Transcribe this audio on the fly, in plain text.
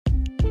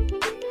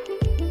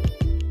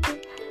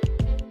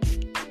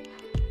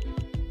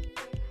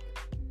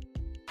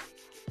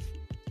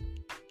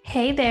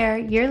Hey there,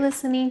 you're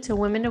listening to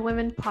Women to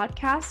Women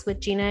podcast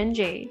with Gina and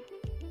Jade.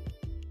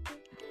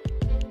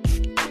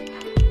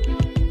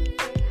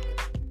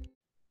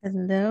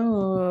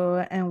 Hello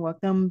and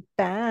welcome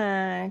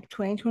back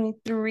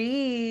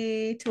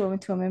 2023 to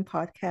Women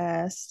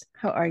podcast.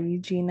 How are you,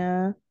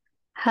 Gina?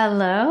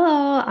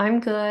 Hello, I'm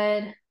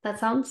good. That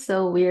sounds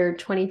so weird,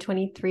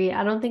 2023.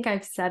 I don't think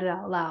I've said it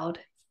out loud.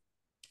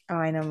 Oh,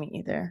 I know, me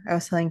either. I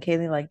was telling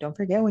Kaylee, like, don't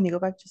forget when you go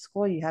back to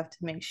school, you have to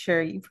make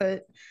sure you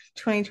put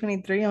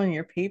 2023 on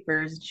your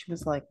papers. And she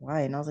was like,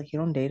 why? And I was like, you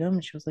don't date him?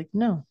 And she was like,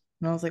 no.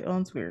 And I was like, oh,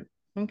 it's weird.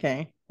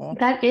 Okay, well.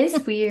 That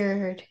is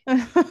weird.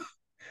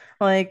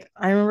 Like,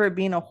 I remember it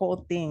being a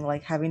whole thing,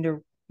 like having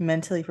to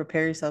mentally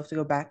prepare yourself to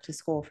go back to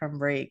school from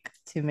break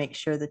to make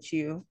sure that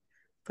you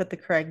put the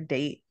correct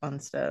date on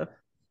stuff.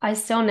 I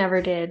still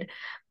never did,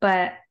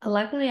 but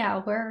luckily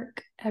at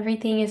work,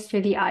 everything is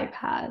through the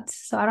iPads.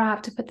 So I don't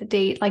have to put the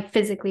date, like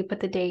physically put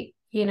the date,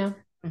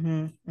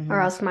 Hmm or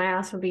hmm else my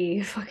ass would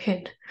be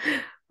fucking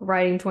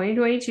writing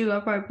 2022.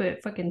 I'll probably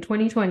put fucking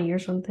 2020 or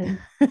something.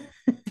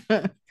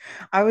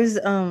 I was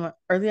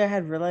earlier I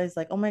had realized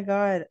like, oh my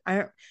God,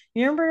 I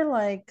you remember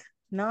like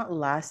not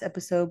last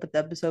episode, but the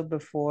episode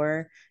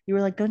before, you were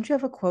like, don't you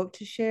have a quote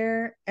to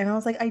share? And I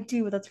was like, I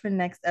do, but that's for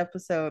next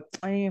episode.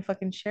 I didn't even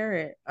fucking share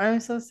it. I'm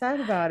so sad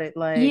about it.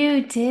 Like,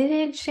 You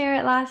didn't share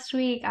it last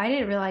week. I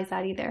didn't realize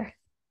that either.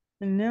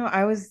 no,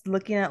 I was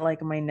looking at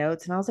like my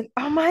notes and I was like,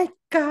 oh my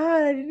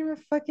God, I didn't even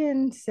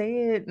fucking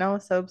say it. And I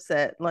was so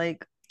upset.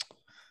 Like,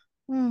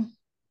 hmm,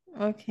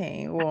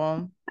 okay,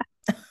 well.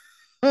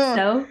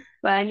 So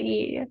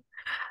funny.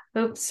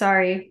 Oops,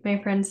 sorry.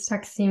 My friend's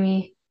texting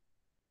me.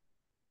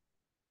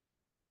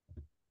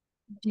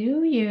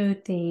 Do you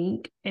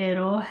think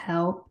it'll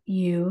help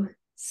you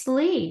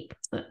sleep?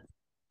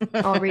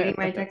 All reading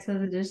my text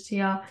messages to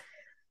y'all.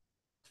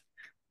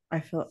 I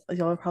feel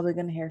y'all are probably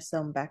gonna hear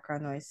some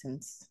background noise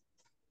since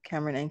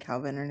Cameron and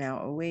Calvin are now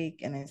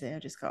awake and Isaiah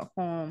just got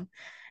home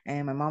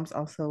and my mom's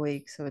also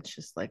awake, so it's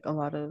just like a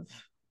lot of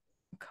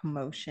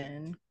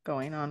commotion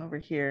going on over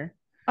here.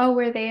 Oh,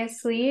 were they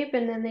asleep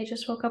and then they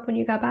just woke up when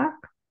you got back?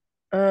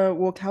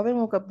 Well, Calvin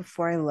woke up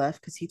before I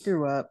left because he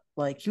threw up.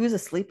 Like he was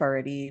asleep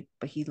already,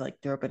 but he like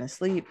threw up in his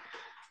sleep.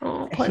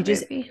 Oh, poor He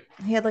just baby.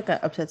 he had like an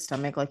upset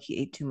stomach, like he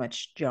ate too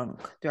much junk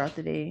throughout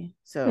the day.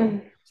 So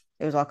Mm.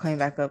 it was all coming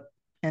back up.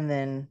 And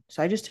then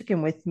so I just took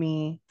him with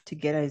me to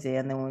get Isaiah.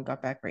 And then when we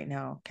got back right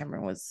now,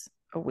 Cameron was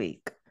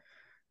awake.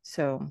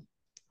 So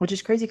which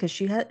is crazy because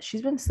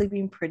she's been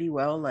sleeping pretty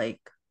well, like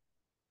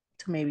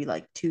to maybe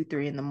like 2,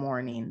 3 in the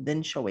morning.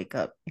 Then she'll wake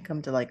up and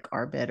come to like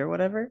our bed or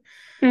whatever.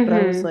 But I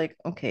was Mm-hmm. like,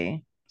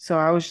 okay. So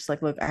I was just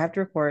like, look, I have to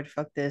record.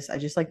 Fuck this. I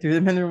just like threw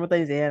them in the room with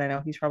Isaiah. And I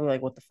know he's probably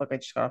like, what the fuck? I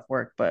just got off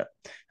work, but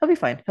he'll be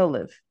fine. He'll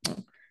live.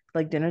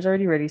 Like dinner's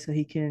already ready, so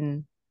he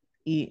can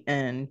eat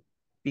and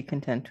be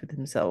content with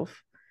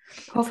himself.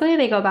 Hopefully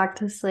they go back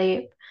to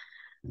sleep.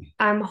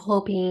 I'm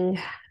hoping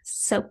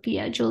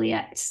Sophia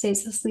Juliet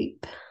stays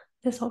asleep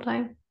this whole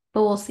time,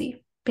 but we'll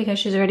see because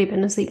she's already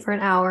been asleep for an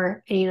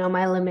hour. And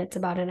my limit's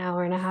about an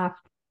hour and a half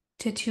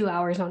to 2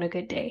 hours on a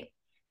good day.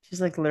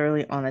 She's like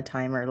literally on a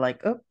timer,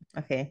 like, oh,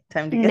 okay,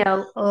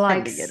 No,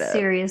 time like to get up.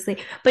 seriously.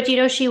 But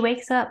she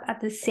wakes up at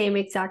the same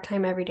exact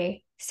time every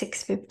day,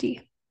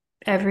 6:50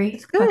 It's every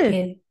good.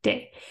 fucking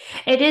day.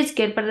 It is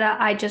good, but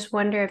I just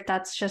wonder if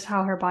that's just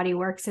how her body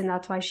works and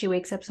that's why she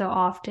wakes up so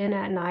often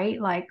at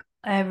night, like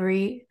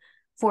every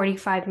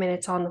 45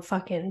 minutes on the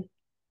fucking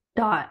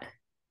dot.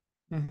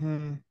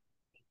 Hmm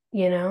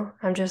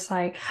I'm just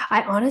like,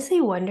 I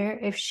honestly wonder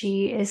if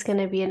she is going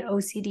to be an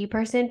OCD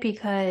person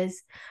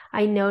because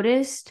I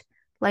noticed,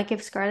 like,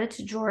 if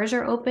Scarlett's drawers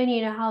are open,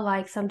 you know how,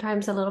 like,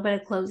 sometimes a little bit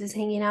of clothes is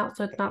hanging out,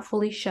 so it's not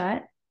fully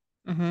shut?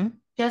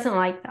 hmm She doesn't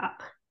like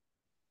that.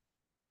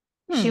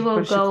 She What will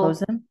does she close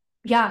go, them?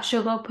 yeah,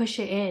 she'll go push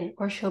it in,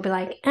 or she'll be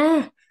like,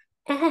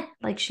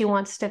 like she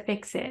wants to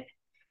fix it.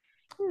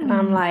 And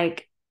I'm Hmm.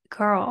 like,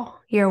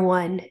 girl, you're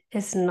one.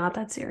 It's not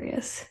that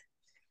serious.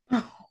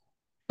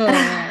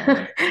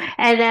 Oh.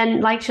 And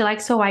then like she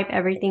likes to wipe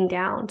everything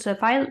down. So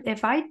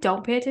if I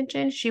don't pay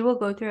attention, she will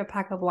go through a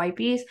pack of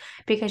wipies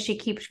because she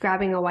keeps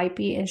grabbing a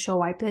wipey and she'll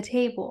wipe the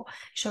table.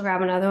 She'll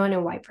grab another one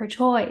and wipe her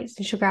toys.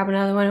 And she'll grab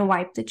another one and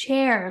wipe the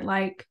chair.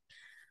 Like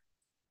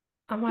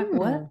I'm like, Hmm.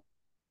 what?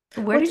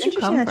 Where Well, it's did you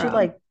interesting come that you're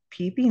from? like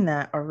peeping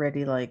that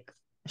already. Like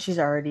she's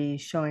already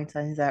showing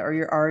signs that, or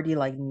you're already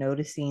like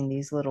noticing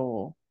these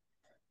little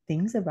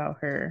things about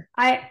her.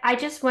 I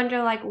just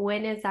wonder like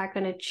when is that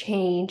gonna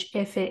change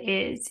if it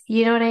is?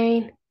 You know what I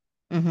mean?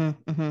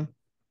 Hmm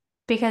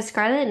Because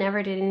Scarlett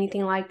never did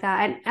anything like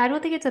that. And I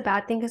don't think it's a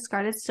bad thing because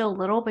Scarlett's still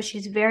little, but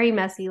she's very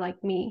messy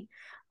like me.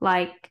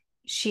 Like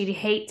she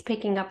hates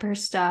picking up her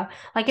stuff.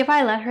 Like if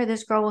I let her,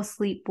 this girl will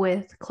sleep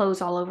with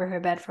clothes all over her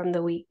bed from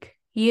the week.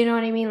 You know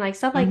what I mean? Like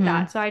stuff like hmm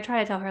that. So I try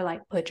to tell her,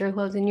 like, put your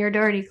clothes in your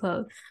dirty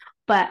clothes.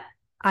 But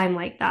I'm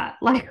like that.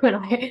 Like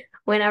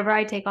whenever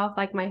I take off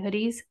like my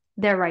hoodies,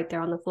 they're right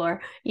there on the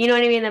floor. You know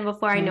what I mean? Then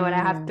before I know it, I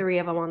have Mm. three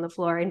of them on the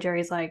floor. And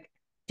Jerry's like,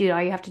 dude,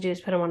 all you have to do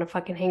is put them on a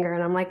fucking hanger.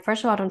 And I'm like,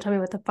 first of all, don't tell me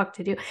what the fuck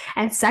to do.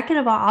 And second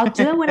of all, I'll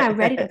do it when I'm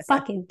ready to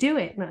fucking do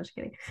it. No, just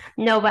kidding.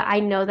 No, but I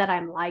know that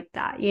I'm like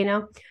that, you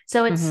know?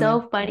 So it's Hmm.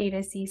 so funny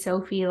to see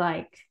Sophie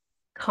like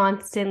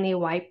constantly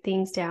wipe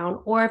things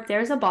down. Or if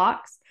there's a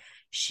box,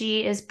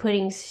 she is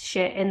putting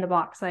shit in the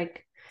box.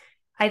 Like,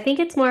 I think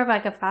it's more of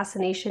like a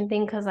fascination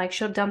thing because like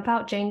she'll dump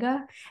out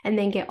Jenga and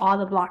then get all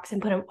the blocks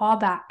and put them all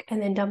back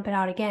and then dump it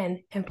out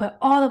again and put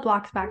all the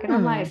blocks back. And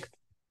I'm Hmm. like,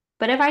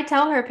 but if I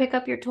tell her pick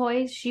up your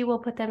toys, she will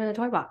put them in the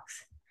toy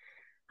box.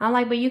 I'm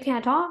like, but you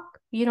can't talk.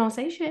 You don't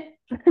say shit.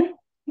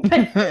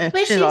 but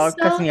but She's all she's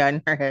cussing so you out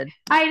in her head.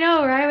 I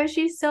know, right? But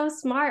she's so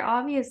smart,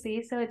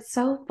 obviously. So it's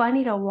so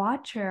funny to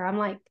watch her. I'm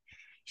like,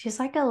 she's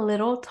like a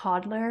little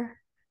toddler,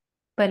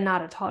 but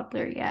not a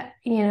toddler yet.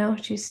 You know,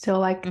 she's still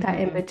like that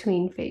in Hmm.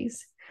 between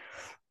phase.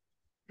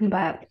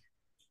 But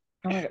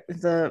Oh my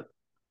God.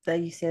 That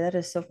you say that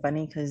is so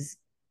funny because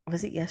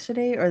was it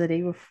yesterday or the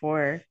day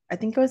before? I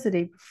think it was the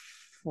day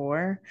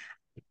before.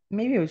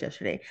 Maybe it was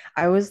yesterday.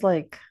 I was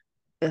like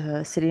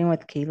sitting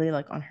with Kaylee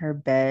like on her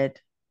bed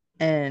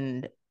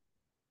and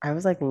I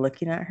was like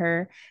looking at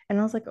her and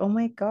I was like, oh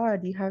my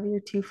God, you have your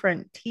two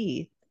front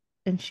teeth.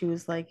 And she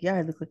was like, yeah,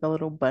 I look like a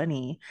little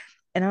bunny.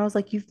 And I was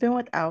like, you've been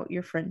without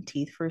your front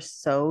teeth for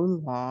so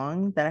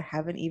long that I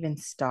haven't even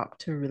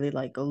stopped to really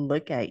like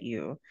look at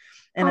you.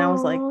 And I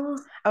was like, oh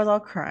I was all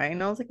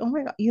crying. I was like, oh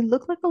my God, you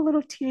look like a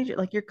little teenager.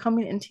 Like you're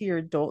coming into your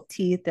adult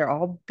teeth. They're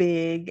all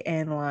big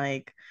and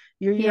like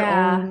you're your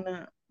yeah,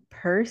 own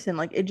person.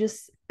 Like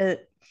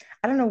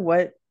I don't know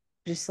what,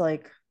 just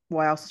like,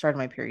 well, I also started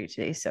my period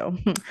today. So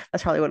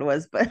that's probably what it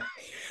was. But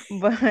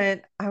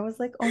I was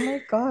like, oh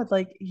my God,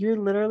 like you're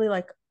literally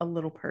like a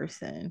little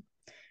person.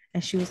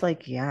 And she was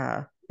like,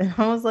 yeah. And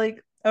I was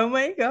like, oh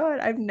my God,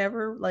 I've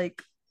never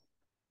like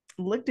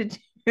looked at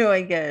you,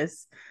 I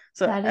guess.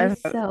 So that I don't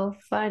is know. so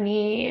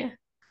funny.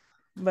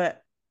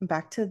 But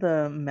back to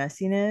the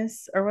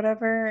messiness or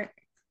whatever,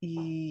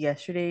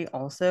 yesterday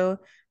also,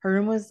 her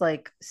room was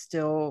like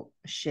still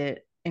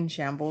shit in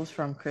shambles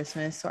from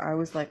Christmas. So I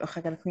was like, oh,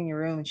 I gotta clean your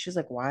room. And she was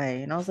like, why?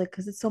 And I was like,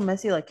 because it's so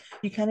messy. Like,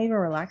 you can't even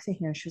relax in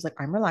here. And she was like,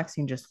 I'm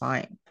relaxing just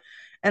fine.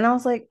 And I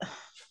was like,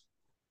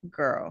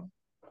 girl,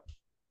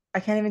 I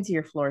can't even see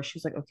your floor. She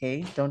was like,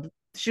 okay, don't.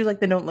 She was like,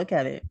 then don't look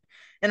at it.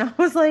 And I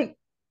was like,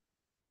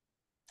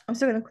 I'm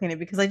still gonna clean it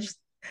because I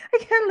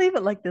can't leave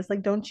it like this.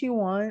 Like, don't you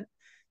want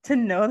to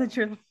know that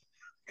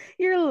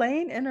you're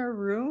laying in a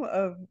room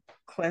of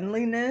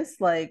cleanliness?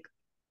 Like,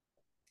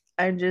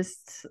 I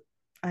just,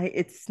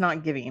 it's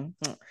not giving.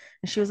 And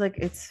she was like,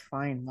 it's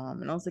fine,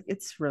 mom. And I was like,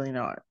 it's really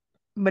not.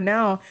 But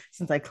now,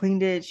 since I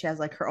cleaned it, she has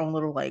like her own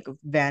little like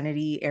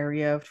vanity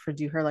area for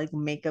do her like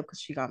makeup because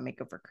she got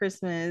makeup for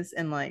Christmas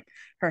and like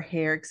her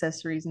hair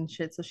accessories and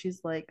shit. So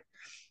she's like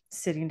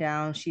sitting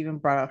down. She even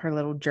brought out her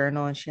little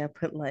journal and she had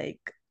put like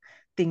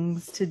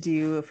things to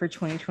do for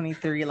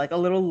 2023, like a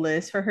little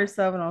list for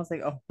herself. And I was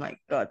like, oh my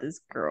God, this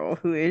girl,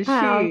 who is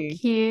How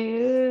she?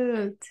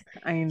 cute.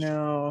 I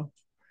know.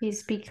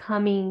 She's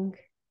becoming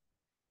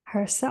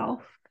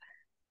herself.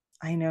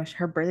 I know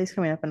her birthday's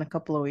coming up in a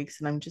couple of weeks,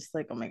 and I'm just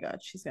like, oh my God,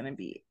 she's gonna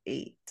be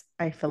 8.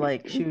 I feel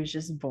like she was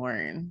just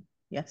born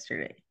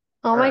yesterday.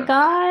 Oh my Or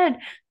God.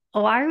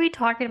 Why are we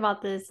talking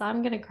about this?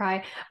 I'm gonna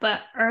cry.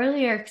 But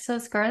earlier, so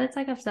Scarlett's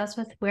like obsessed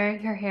with wearing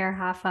her hair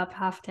half up,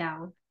 half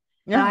down.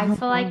 But I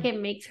feel like it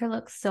makes her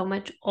look so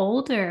much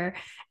older.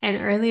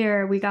 And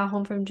earlier we got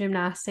home from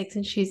gymnastics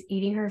and she's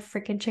eating her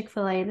freaking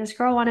Chick-fil-A and this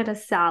girl wanted a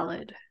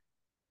salad.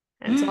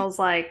 And so I was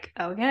like,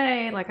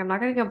 okay, like I'm not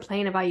gonna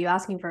complain about you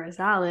asking for a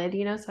salad,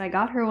 you know? So I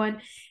got her one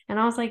and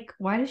I was like,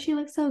 why does she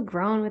look so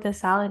grown with a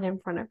salad in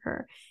front of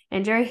her?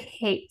 And Jerry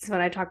hates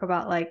when I talk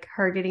about like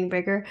her getting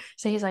bigger.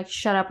 So he's like,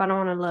 shut up, I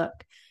don't want to look.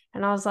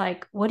 And I was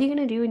like, what are you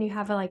gonna do when you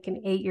have like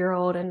an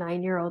 8-year-old, a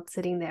 9-year-old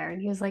sitting there?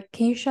 And he was like,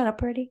 can you shut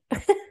up already?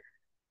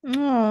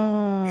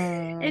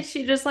 Oh, And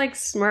she just like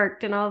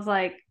smirked and I was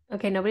like,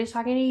 okay, nobody's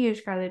talking to you,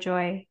 Scarlett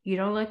Joy. You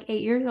don't look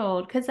 8 years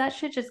old because that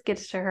shit just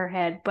gets to her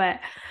head. But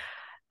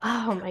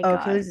oh my oh,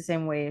 God. Kaylee's the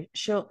same way.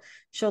 She'll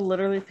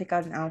literally pick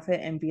out an outfit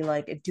and be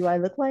like, "Do I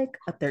look like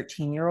a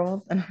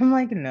 13-year-old?" And I'm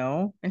like,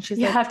 "No." And she's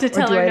You like, have to "Or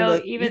tell do her I no,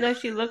 look?" even though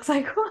she looks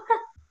like one.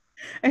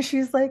 And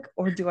she's like,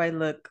 "Or do I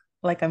look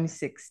like I'm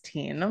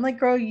 16?" And I'm like,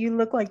 "Girl, you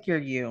look like you're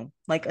you,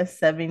 like a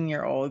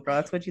 7-year-old girl.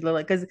 That's what you look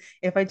like." Because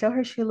if I tell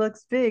her she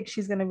looks big,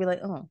 she's gonna be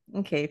like, "Oh,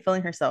 okay,"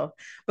 feeling herself.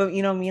 But me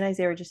and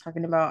Isaiah were just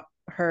talking about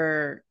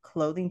her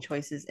clothing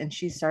choices, and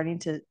she's starting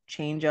to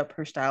change up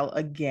her style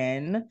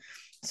again.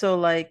 So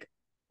like,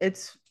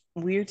 it's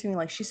weird to me.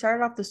 Like she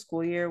started off the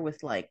school year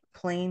with like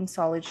plain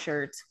solid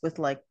shirts with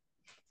like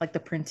the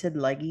printed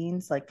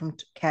leggings, like from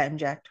Cat and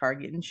Jack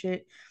Target and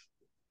shit.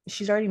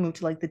 She's already moved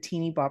to like the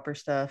teeny bopper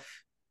stuff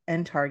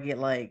and Target,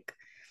 like,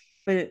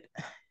 but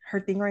her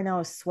thing right now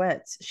is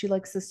sweats. She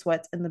likes the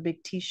sweats and the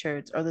big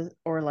t-shirts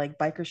or like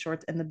biker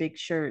shorts and the big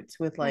shirts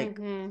with like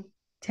Mm-hmm.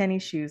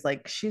 tennis shoes.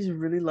 Like she's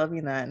really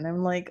loving that. And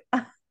I'm like,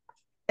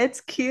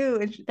 it's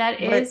cute. That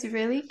But is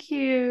really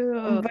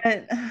cute.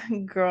 but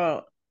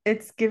girl,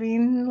 it's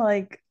giving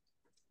like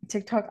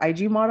TikTok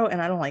IG model,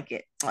 and I don't like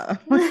it.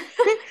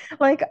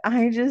 Like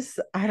I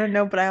don't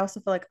know, but I also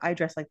feel like I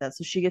dress like that.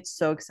 So she gets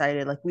so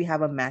excited. Like we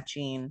have a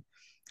matching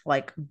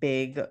like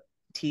big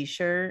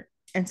t-shirt.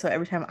 And so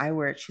every time I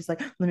wear it, she's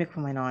like, let me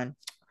put mine on.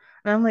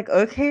 And I'm like,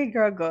 okay,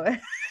 girl, go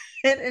ahead.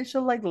 And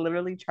she'll like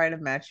literally try to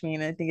match me.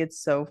 And I think it's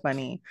so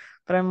funny.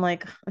 But I'm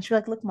like, and she's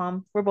like, look,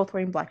 mom, we're both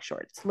wearing black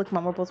shorts. Look,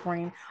 mom, we're both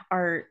wearing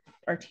our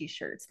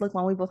t-shirts. Look,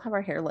 mom, we both have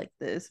our hair like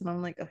this. And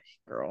I'm like, oh,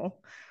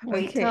 girl,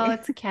 Wait till okay.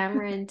 it's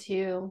Cameron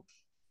too.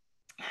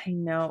 I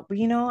know. But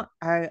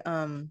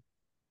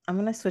I'm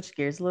gonna switch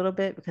gears a little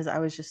bit because I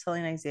was just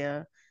telling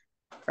Isaiah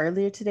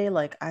earlier today,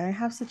 like I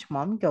have such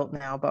mom guilt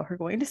now about her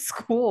going to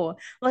school.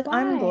 Like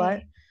I'm glad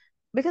Why?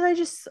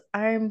 because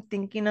I'm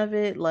thinking of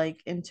it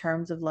like in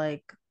terms of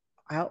like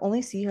I'll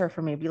only see her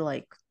for maybe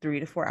like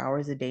 3 to 4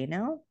 hours a day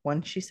now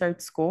once she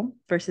starts school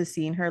versus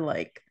seeing her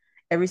like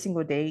every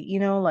single day.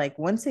 Like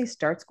once they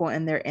start school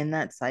and they're in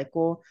that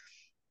cycle,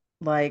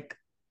 like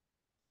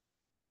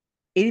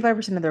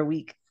 85% of their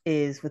week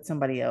is with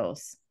somebody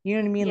else. You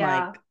know what I mean?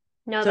 Yeah. Like,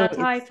 No, so that's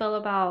how I it's feel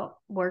about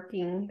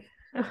working.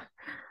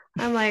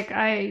 I'm like,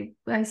 I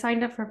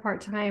signed up for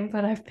part-time,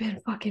 but I've been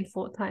fucking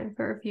full-time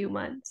for a few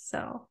months,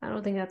 so I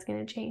don't think that's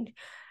gonna change.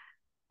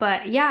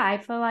 But yeah, I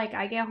feel like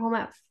I get home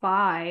at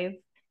 5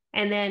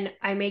 and then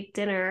I make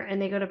dinner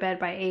and they go to bed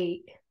by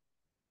 8.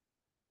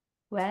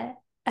 What?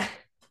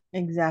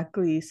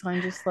 exactly. So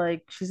I'm just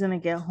like, she's gonna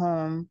get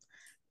home.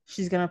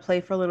 She's gonna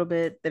play for a little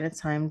bit, then it's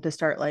time to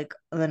start like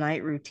the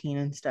night routine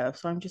and stuff.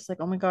 So I'm just like,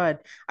 oh my God.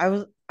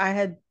 I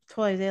had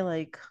told Isaiah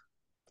like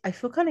I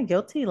feel kind of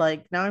guilty.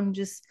 Like now I'm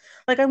just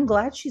like I'm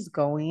glad she's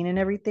going and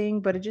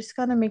everything, but it just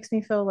kind of makes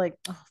me feel like,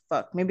 oh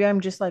fuck, maybe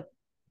I'm just like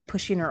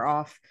pushing her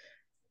off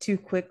too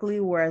quickly.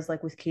 Whereas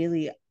like with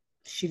Kaylee,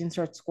 she didn't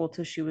start school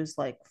till she was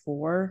like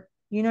 4.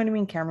 You know what I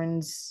mean?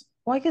 Cameron's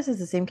well, I guess it's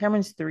the same.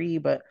 Cameron's 3,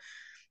 but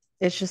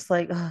it's just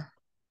like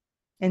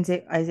and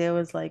Isaiah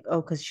was like,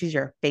 "Oh, because she's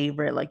your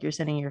favorite. Like you're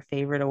sending your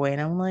favorite away."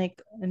 And I'm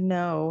like,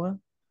 "No."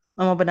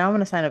 Oh, but now I'm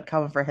gonna sign up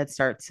Calvin for Head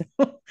Start. So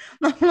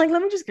I'm like,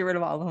 let me just get rid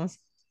of all of them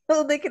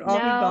so they can all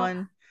be No,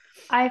 gone.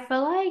 I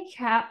feel like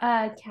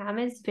Cam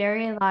is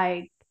very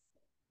like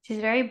she's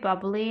very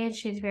bubbly and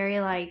she's very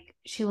like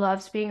she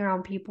loves being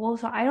around people,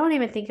 so I don't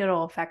even think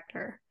it'll affect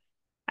her.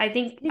 I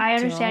think You I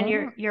understand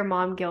don't. your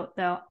mom guilt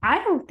though.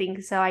 I don't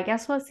think so. I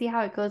guess we'll see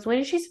how it goes. When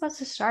is she supposed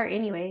to start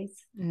anyways?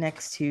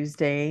 Next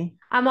Tuesday.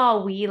 I'm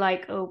all we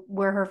like, oh,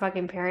 we're her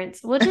fucking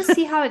parents. We'll just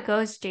see how it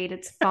goes, Jade.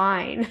 It's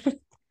fine.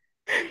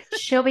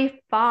 She'll be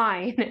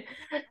fine.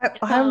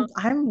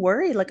 I'm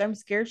worried. Like I'm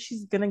scared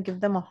she's gonna give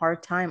them a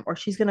hard time or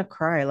she's gonna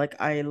cry. Like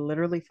I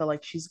literally feel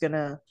like she's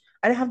gonna.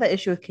 I didn't have that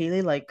issue with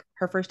Kaylee. Like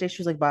her first day, she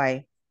was like,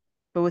 "Bye."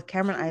 But with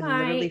Cameron, She I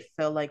literally might.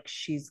 feel like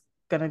she's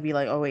gonna be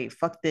like, "Oh wait,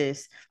 fuck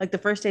this." Like the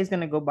first day is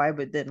gonna go by,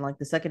 but then like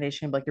the second day, she's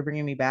gonna be like, "You're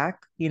bringing me back."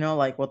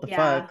 Like what the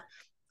Yeah. fuck?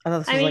 I thought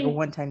this I was like a mean,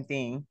 one-time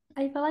thing.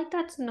 I feel like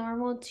that's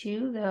normal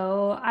too,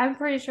 though. I'm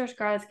pretty sure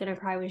Scarlett's gonna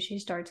cry when she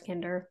starts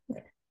kinder.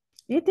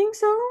 You think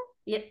so?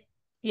 Yeah.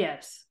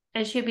 Yes.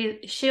 And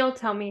she'll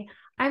tell me,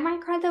 I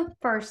might cry the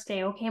first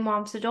day, okay,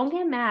 mom? So don't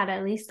get mad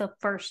at least the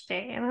first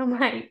day. And I'm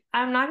like,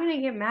 I'm not gonna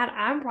get mad.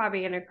 I'm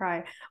probably gonna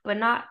cry, but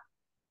not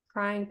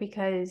crying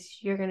because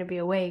you're gonna be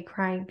away,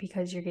 crying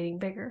because you're getting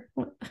bigger.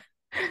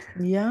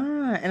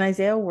 Yeah. And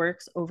Isaiah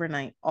works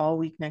overnight all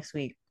week next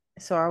week.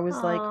 So I was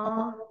like,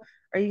 Aw, "Oh,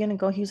 are you gonna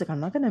go?" He was like, "I'm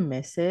not gonna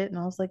miss it." And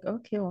I was like,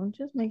 "Okay, well, I'm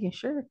just making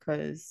sure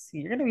because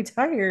you're gonna be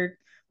tired.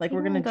 Like we're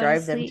you gonna gonna go to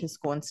drive them to sleep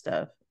school and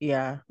stuff."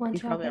 Yeah, he's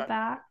once y'all probably get on.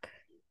 back.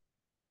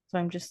 So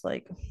I'm just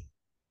like,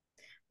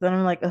 then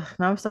I'm like, ugh,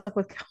 now I'm stuck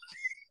with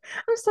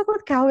I'm stuck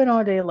with Calvin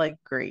all day. Like,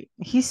 great.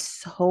 He's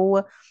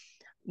so.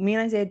 Me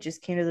and Isaiah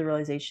just came to the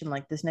realization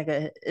like this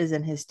nigga is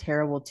in his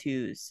terrible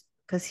twos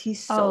because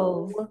he's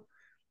so Oh,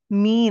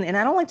 mean. And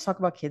I don't like to talk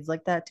about kids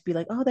like that to be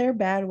like, oh, they're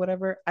bad,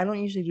 whatever. I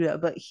don't usually do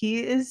that, but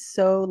he is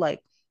so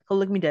like he'll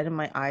look me dead in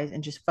my eyes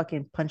and just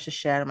fucking punch the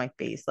shit out of my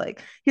face.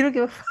 Like he don't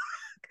give a fuck.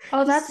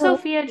 oh, He's that's so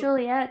Sophia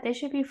Juliet. They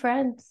should be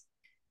friends.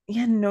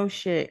 yeah, no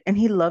shit. And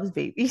he loves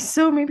babies.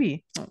 So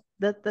maybe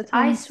that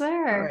I sounds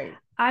all swear. right.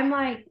 I'm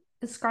like,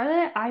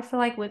 Scarlett, I feel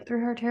like went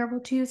through her terrible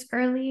twos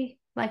early,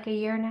 like a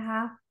year and a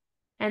half.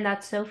 And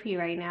that's Sophie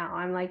right now.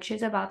 I'm like,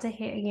 she's about to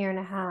hit a year and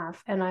a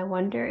half. And I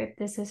wonder if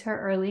this is her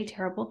early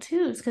terrible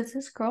twos because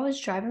this girl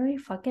is driving me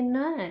fucking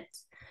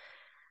nuts.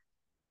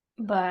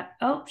 But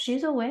oh,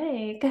 she's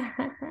awake.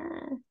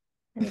 Let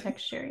me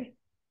text Sherry.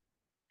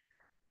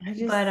 I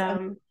But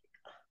just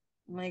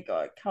my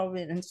God,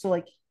 Calvin. And so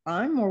like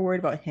I'm more worried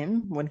about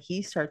him when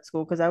he starts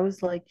school because I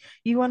was like,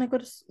 you want to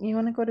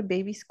go to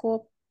baby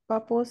school,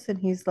 Papos? And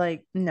he's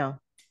like, no,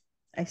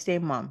 I stay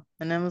mom.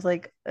 And I was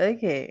like,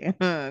 okay,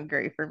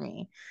 great for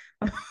me.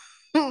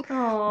 But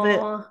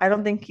oh, I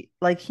don't think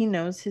like he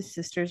knows his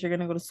sisters are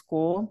gonna go to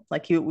school.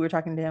 Like we were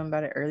talking to him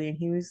about it earlier, and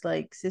he was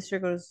like, "Sister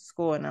goes to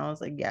school," and I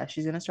was like, "Yeah,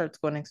 she's gonna start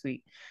school next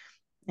week."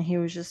 And he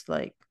was just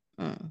like,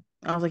 I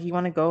was like, "You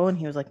want to go?" And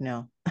he was like,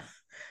 "No."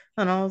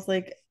 And I was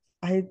like,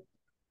 I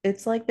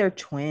it's like they're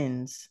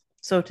twins.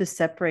 So to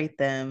separate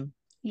them,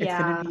 it's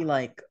gonna yeah. be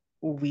like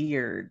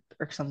weird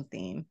or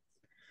something.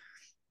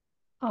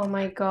 Oh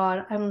my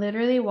God. I'm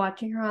literally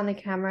watching her on the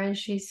camera and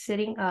she's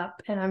sitting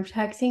up and I'm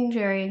texting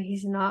Jerry and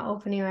he's not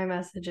opening my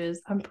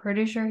messages. I'm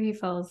pretty sure he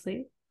fell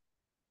asleep.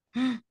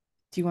 Do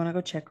you want to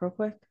go check real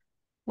quick?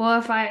 Well,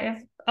 if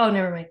oh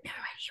never mind. Never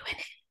mind. He went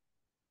in.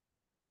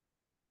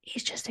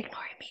 He's just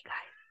ignoring me, guys.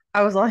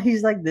 I was like,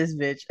 he's like this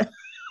bitch.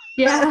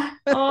 Yeah.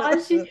 Oh,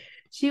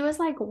 she was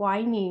like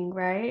whining,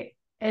 right?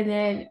 And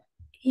then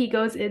he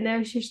goes in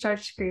there, she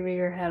starts screaming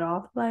her head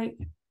off, like,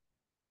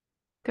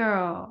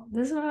 girl,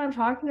 this is what I'm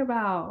talking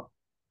about.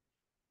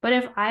 But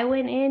if I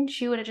went in,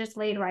 she would have just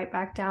laid right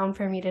back down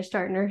for me to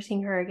start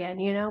nursing her again,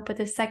 you know? But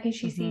the second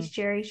she Hmm. sees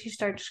Jerry, she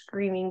starts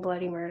screaming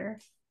bloody murder.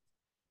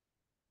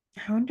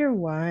 I wonder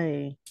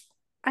why.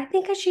 I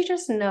think because she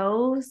just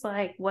knows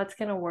like what's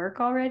gonna work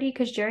already.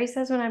 Because Jerry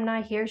says when I'm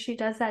not here, she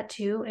does that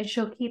too, and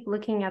she'll keep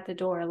looking at the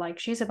door like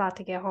she's about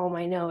to get home.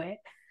 I know it.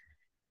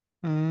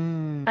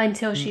 Mm.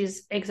 Until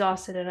she's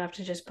exhausted enough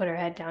to just put her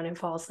head down and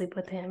fall asleep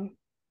with him.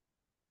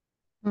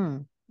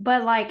 Hmm.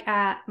 But like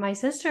at my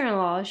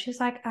sister-in-law, she's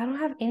like, I don't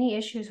have any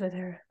issues with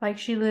her. Like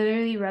she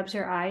literally rubs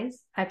her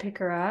eyes. I pick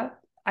her up.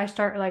 I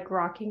start like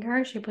rocking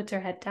her. She puts her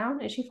head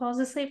down and she falls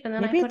asleep. And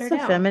then I Maybe put it's her the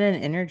down. feminine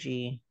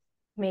energy.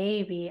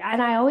 Maybe.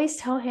 And I always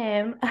tell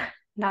him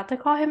not to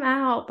call him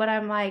out, but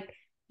I'm like,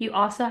 you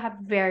also have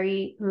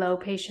very low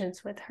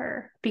patience with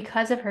her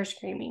because of her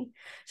screaming.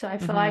 So I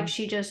feel like Mm-hmm.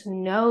 she just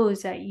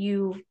knows that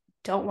you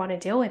don't want to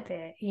deal with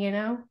it, you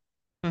know?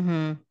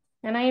 Mm-hmm.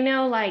 And I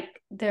know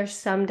like there's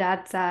some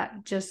dads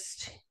that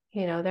just,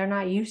 they're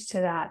not used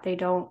to that. They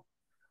don't,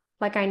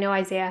 like, I know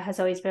Isaiah has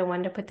always been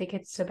one to put the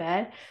kids to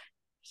bed.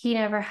 He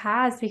never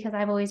has because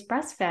I've always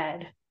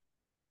breastfed.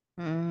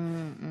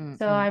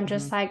 So I'm Mm-hmm.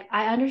 just like,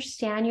 I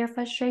understand your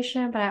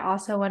frustration, but I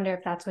also wonder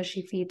if that's what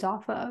she feeds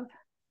off of.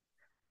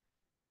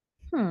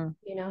 Hmm.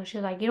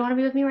 She's like, you don't want to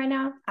be with me right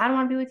now? I don't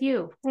want to be with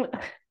you.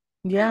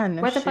 Yeah,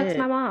 no What the fuck's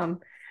my shit. mom?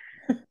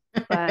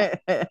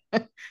 But,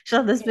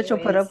 So this bitch will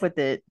put up anyways, with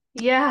it.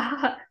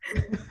 yeah,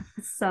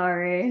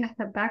 sorry.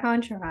 Back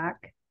on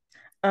track.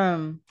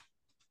 Um,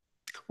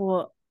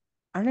 well,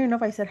 I don't even know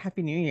if I said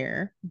Happy New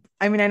Year.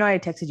 I mean, I know I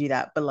texted you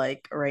that, but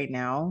like right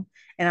now,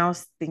 and I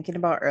was thinking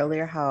about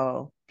earlier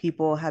how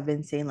people have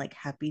been saying like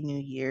Happy New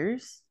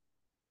Year's,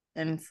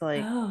 and it's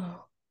like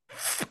Oh,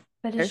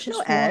 but it's there's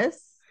no just one.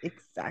 S.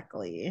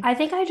 Exactly. I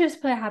think I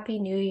just put Happy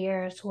New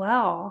Year as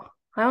well.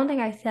 I don't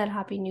think I said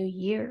Happy New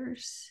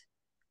Year's.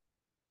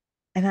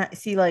 And I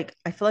see, like,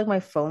 I feel like my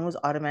phone was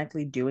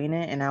automatically doing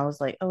it, and I was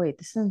like, oh wait,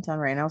 this doesn't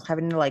sound right. And I was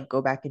having to like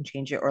go back and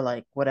change it or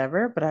like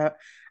whatever. But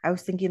I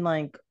was thinking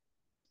like,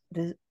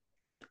 this,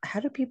 how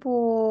do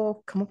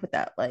people come up with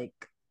that? Like,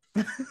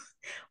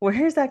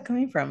 where is that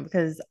coming from?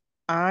 Because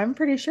I'm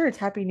pretty sure it's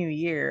Happy New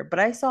Year, but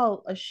I saw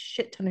a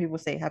shit ton of people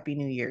say Happy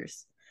New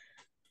Year's.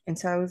 And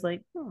so I was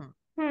like,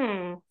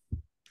 Hmm,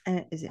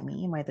 and is it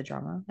me? Am I the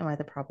drama? Am I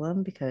the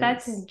problem?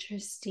 that's Because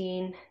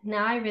interesting.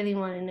 Now I really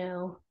want to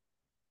know.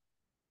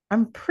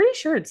 I'm pretty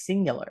sure it's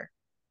singular.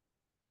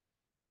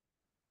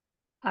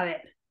 Of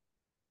it.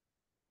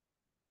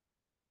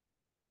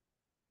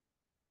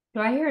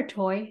 Do I hear a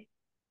toy?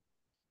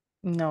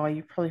 No,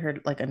 you probably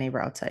heard like a neighbor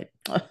outside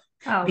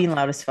Oh, being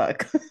loud as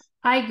fuck.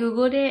 I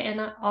Googled it and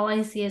all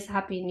I see is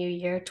Happy New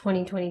Year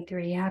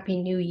 2023.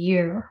 Happy New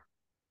Year.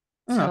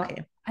 So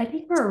Okay. I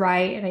think we're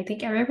right and I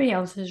think everybody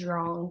else is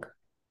wrong,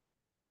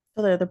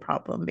 So they're the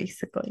problem,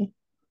 basically.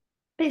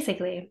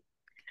 basically.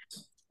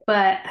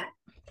 But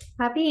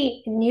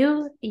Happy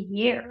New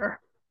Year.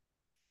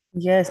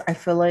 Yes, I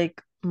feel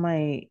like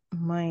my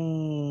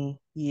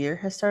year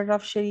has started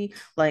off shitty.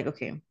 Like,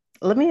 okay,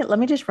 let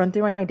me just run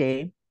through my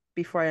day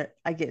before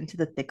I get into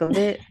the thick of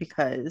it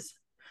because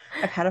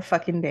I've had a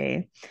fucking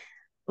day.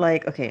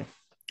 Like, okay,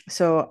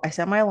 so I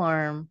set my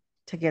alarm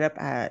to get up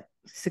at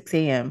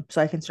 6 a.m.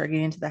 so I can start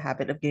getting into the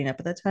habit of getting up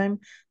at that time.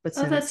 But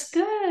Oh, that's since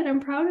good. I'm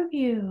proud of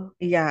you.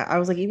 yeah, I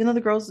was like, even though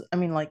the girls, I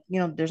mean, like,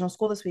 there's no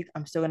school this week,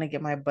 I'm still gonna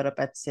get my butt up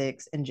at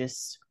 6 and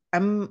just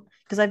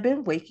because I've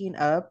been waking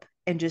up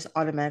and just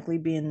automatically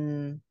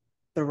being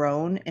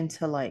thrown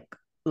into like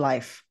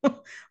life.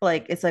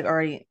 Like it's like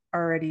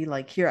already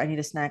like here, I need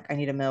a snack, I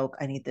need a milk,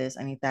 I need this,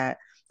 I need that.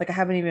 Like I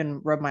haven't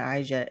even rubbed my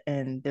eyes yet,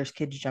 and there's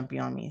kids jumping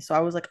on me. So I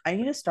was like, I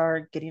need to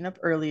start getting up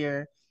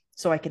earlier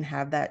so I can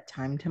have that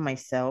time to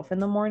myself in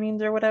the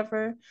mornings or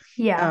whatever.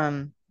 Yeah.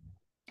 Um,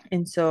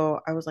 and so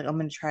I was like, I'm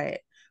gonna try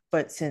it.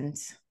 But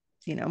since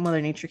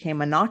Mother Nature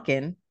came a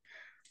knocking,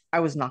 I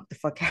was knocked the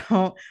fuck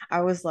out.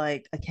 I was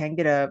like, I can't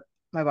get up.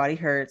 My body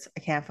hurts. I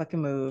can't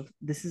fucking move.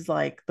 This is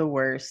like the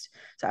worst.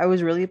 So I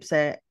was really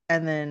upset.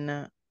 And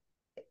then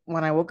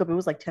when I woke up, it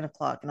was like 10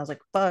 o'clock, and I was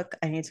like, fuck,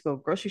 I need to go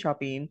grocery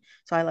shopping.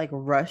 So I like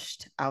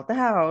rushed out the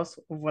house,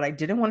 what I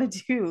didn't want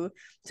to do,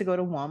 to go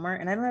to Walmart.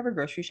 And I don't ever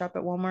grocery shop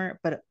at Walmart,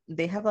 but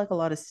they have like a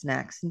lot of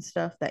snacks and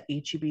stuff that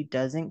HEB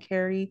doesn't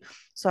carry.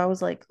 So I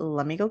was like,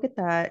 let me go get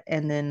that.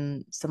 And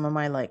then some of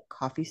my like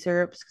coffee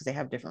syrups, because they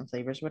have different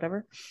flavors,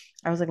 whatever.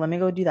 I was like, let me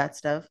go do that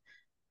stuff.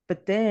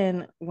 But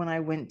then when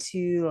I went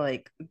to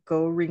like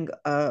go ring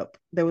up,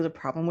 there was a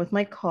problem with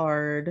my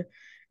card.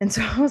 And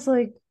so I was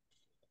like,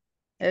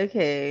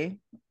 Okay.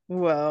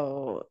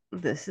 Well,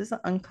 this is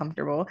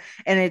uncomfortable.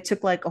 And it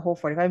took like a whole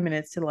 45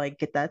 minutes to like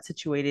get that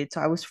situated.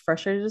 So I was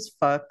frustrated as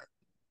fuck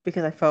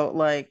because I felt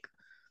like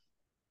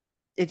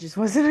it just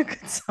wasn't a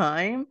good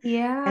time.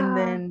 And Yeah.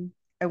 then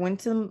I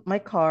went to my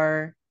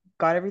car,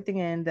 got everything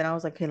in. Then I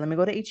was like, okay, let me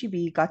go to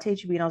HEB. Got to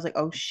HEB and I was like,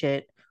 oh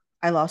shit,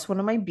 I lost one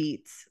of my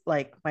Beats,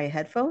 like my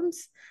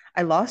headphones.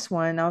 I lost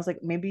one. I was like,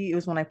 maybe it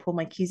was when I pulled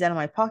my keys out of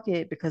my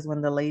pocket because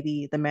when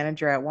the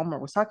manager at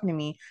Walmart was talking to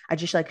me, I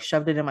just like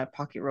shoved it in my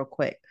pocket real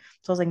quick.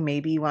 So I was like,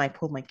 maybe when I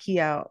pulled my key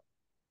out,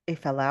 it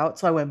fell out.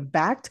 So I went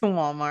back to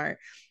Walmart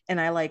and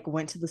I like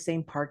went to the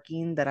same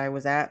parking that I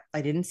was at.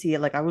 I didn't see it.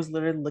 Like I was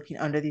literally looking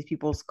under these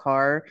people's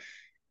car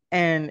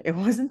and it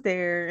wasn't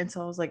there. And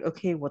so I was like,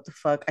 okay, what the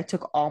fuck? I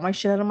took all my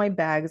shit out of my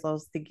bags. I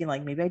was thinking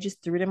like maybe I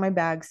just threw it in my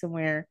bag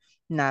somewhere.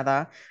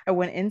 Nada. I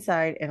went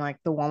inside and like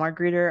the Walmart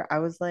greeter, I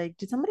was like,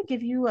 did somebody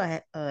give you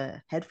a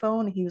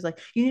headphone? And he was like,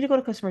 you need to go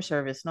to customer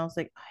service. And I was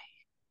like,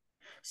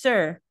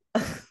 sir.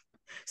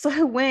 So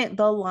I went,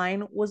 the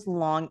line was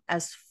long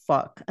as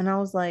fuck. And I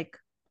was like,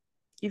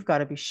 you've got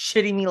to be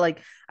shitting me.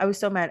 Like, I was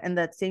so mad. And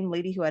that same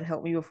lady who had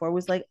helped me before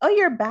was like, oh,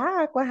 you're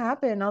back. What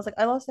happened? And I was like,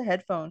 I lost a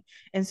headphone.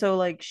 And so,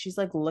 like, she's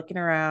like looking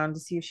around to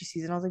see if she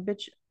sees it. And I was like,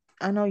 bitch,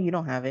 I know you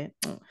don't have it.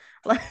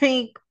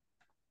 Like,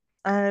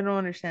 I don't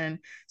understand.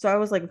 So I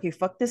was like, okay,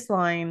 fuck this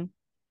line.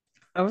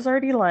 I was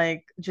already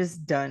like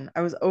just done.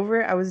 I was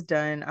over it. I was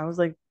done. I was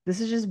like,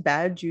 this is just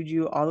bad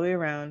juju all the way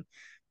around.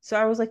 So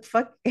I was like,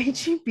 fuck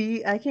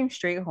HEB. I came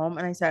straight home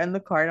and I sat in the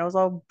car and I was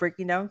all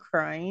breaking down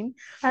crying.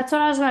 That's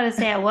what I was about to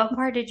say. At what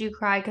part did you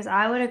cry? Because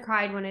I would have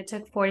cried when it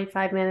took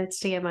 45 minutes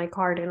to get my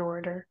card in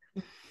order.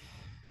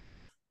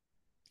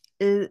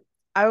 It,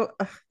 I,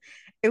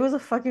 it was a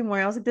fucking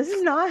morning. I was like, this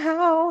is not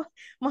how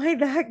my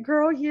that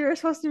girl here is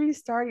supposed to be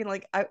starting.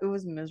 Like, it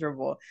was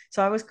miserable.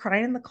 So I was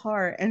crying in the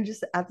car, and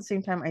just at the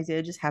same time,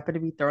 Isaiah just happened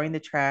to be throwing the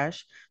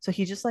trash. So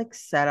he just like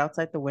sat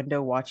outside the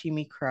window watching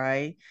me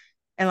cry,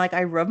 and like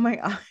I rubbed my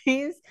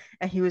eyes,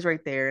 and he was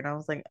right there, and I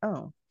was like,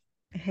 oh,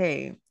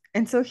 hey.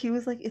 And so he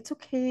was like, it's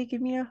okay,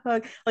 give me a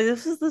hug. Like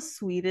this was the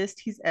sweetest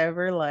he's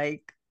ever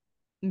like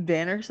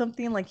been or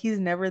something. Like he's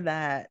never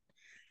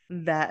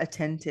that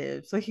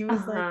attentive. So he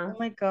was like, Uh-huh. "Oh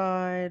my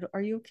God,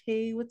 are you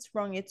okay? What's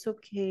wrong? It's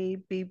okay,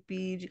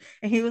 baby."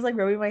 And he was like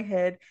rubbing my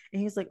head and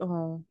he was like,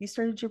 "Oh, you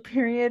started your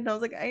period?" And I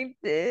was like, "I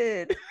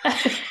did."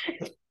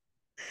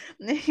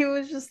 And he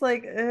was just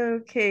like,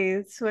 "Okay,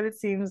 it's what it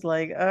seems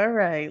like. All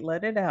right,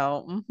 let it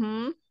out."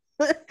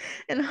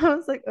 And I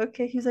was like,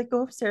 "Okay." He's like,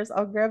 "Go upstairs.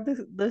 I'll grab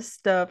the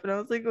stuff." And I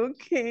was like,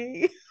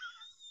 "Okay."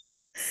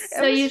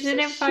 It So was you just a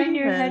didn't find shitty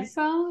your mess.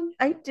 headphone?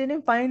 I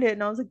didn't find it,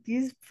 and I was like,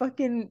 "These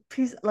fucking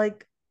piece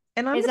like."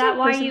 And I'm Is the type that of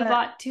why person you that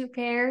bought two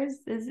pairs?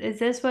 Is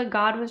this what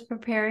God was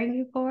preparing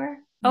you for?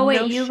 Oh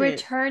wait, no you shit.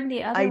 returned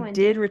the other I one, did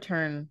did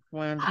return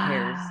one of the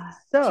pairs. Ah,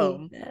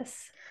 So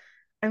Jesus.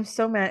 I'm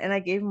so mad. And I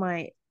gave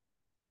my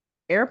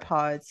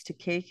AirPods to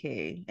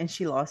KK and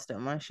she lost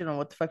them. I should know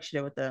what the fuck she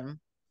did with them.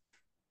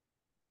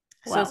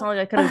 So it's not Well, like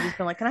I could have just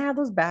been like, can I have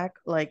those back?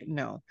 Like,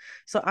 no.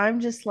 So I'm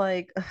just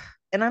like, ugh.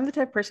 And I'm the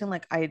type of person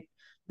like I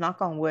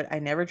knock on wood, I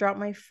never drop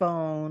my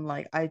phone.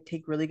 Like I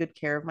take really good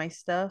care of my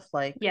stuff.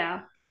 Like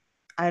yeah.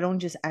 I don't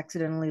just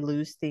accidentally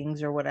lose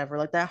things or whatever.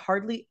 Like that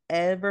hardly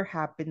ever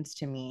happens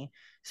to me.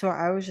 So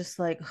I was just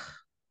like,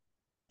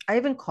 I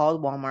even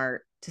called Walmart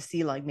to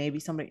see like maybe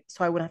somebody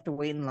so I wouldn't have to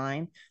wait in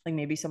line. Like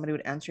maybe somebody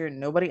would answer and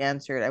nobody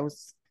answered. I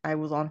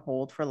was on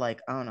hold for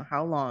like I don't know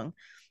how long.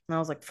 And I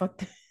was like,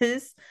 fuck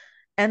this.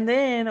 And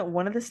then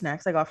one of the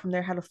snacks I got from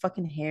there had a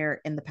fucking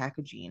hair in the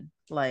packaging.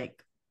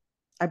 Like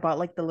I bought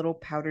like the little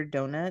powdered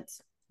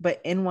donuts,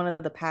 but in one of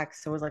the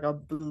packs there was like a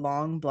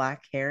long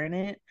black hair in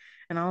it.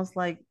 And I was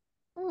like,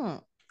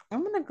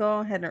 I'm gonna go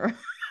ahead and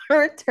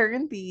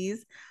return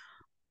these,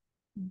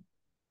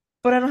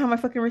 but I don't have my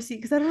fucking receipt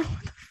because I don't know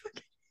what the fuck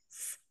it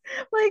is.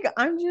 Like,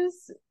 I'm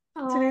just,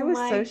 today Oh was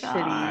my so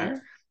shitty.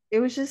 God. It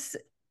was just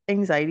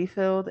anxiety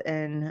filled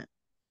and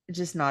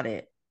just not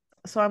it.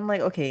 So I'm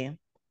like, okay,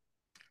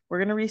 we're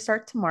gonna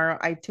restart tomorrow.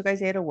 I took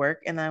Isaiah to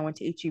work and then I went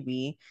to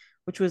HEB,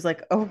 which was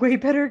like a way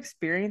better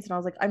experience. And I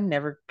was like, I'm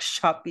never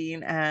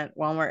shopping at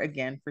Walmart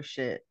again for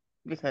shit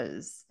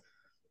because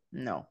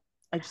no,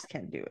 I just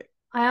can't do it.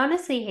 I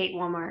honestly hate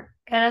Walmart.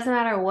 It doesn't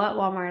matter what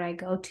Walmart I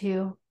go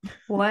to,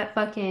 what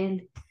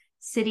fucking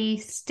city,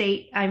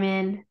 state I'm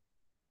in.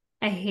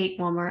 I hate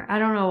Walmart. I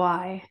don't know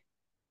why.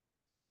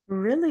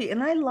 Really?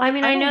 And I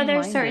mean, I I know don't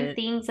there's mind certain it.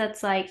 things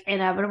that's like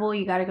inevitable.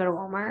 You got to go to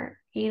Walmart.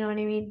 You know what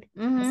I mean?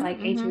 Because like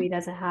Mm-hmm. HEB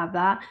doesn't have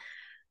that.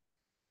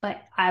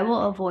 But I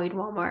will avoid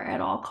Walmart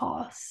at all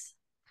costs.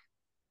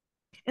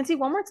 And see,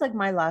 Walmart's like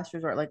my last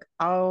resort. Like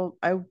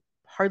I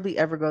hardly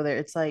ever go there.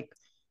 It's like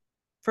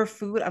for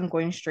food, I'm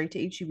going straight to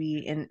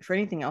HEB, and for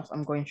anything else,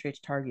 I'm going straight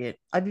to Target.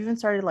 I've even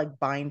started like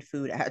buying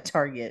food at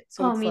Target.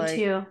 So Oh, it's me like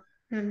too.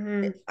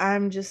 Mm-hmm.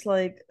 I'm just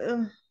like,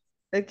 ugh,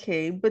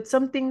 okay. But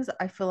some things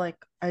I feel like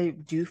I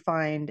do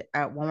find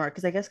at Walmart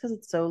because I guess because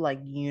it's so like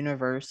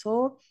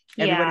universal,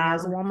 everybody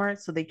has a Yeah. Walmart,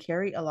 so they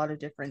carry a lot of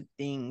different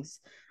things.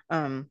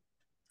 Um,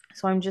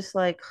 so I'm just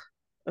like,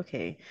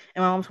 okay.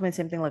 And my mom told me the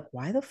same thing, like,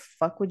 why the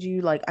fuck would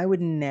you like I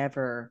would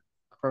never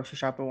grocery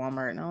shop at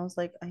Walmart. And I was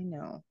like, I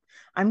know.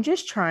 I'm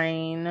just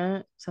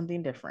trying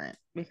something different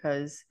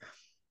because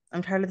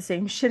I'm tired of the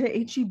same shit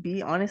at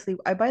HEB. Honestly,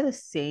 I buy the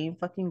same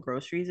fucking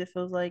groceries, it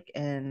feels like,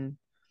 and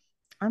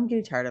I'm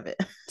getting tired of it.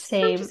 I'm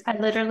Same. just I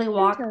literally getting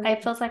walk, tired of it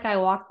it. feels like I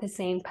walk the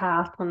same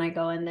path when I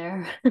go in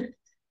there.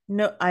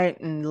 No,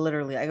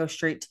 literally I go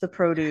straight to the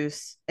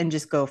produce and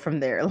just go from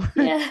there.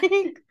 Yeah.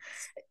 Like,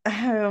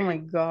 oh my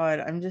God,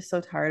 I'm just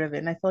so tired of it.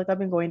 And I feel like I've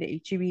been going to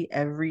HEB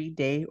every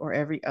day or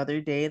every other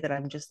day that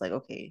I'm just like,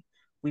 okay,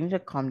 we need to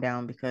calm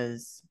down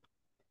because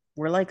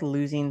we're like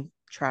losing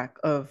track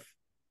of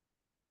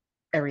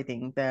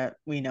everything that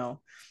we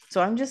know.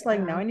 So I'm just like,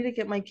 now Yeah. I need to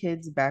get my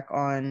kids back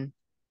on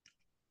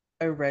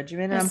a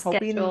regimen. And A I'm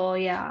hoping, schedule,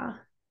 yeah.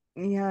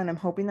 yeah, and I'm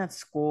hoping that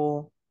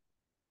school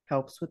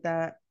helps with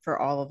that for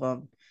all of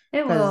them.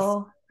 It Because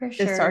will, for it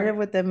sure. started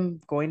with them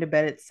going to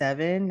bed at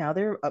 7. Now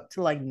they're up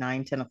to like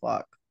 9, 10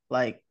 o'clock,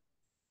 like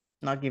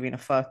not giving a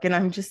fuck. And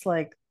I'm just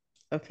like,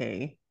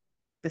 okay,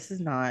 this is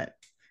not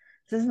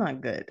this is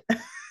not good. So I'm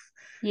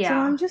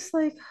Yeah. just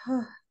like,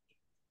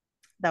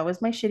 that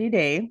was my shitty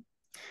day.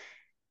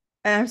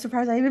 And I'm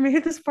surprised I even made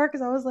it this far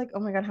because I was like, oh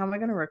my God, how am I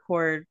gonna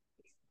record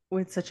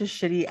with such a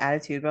shitty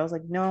attitude? But I was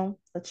like, no,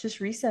 let's just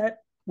reset.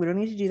 We don't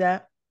need to do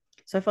that.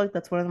 So I feel like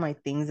that's one of my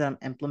things that I'm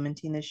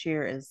implementing this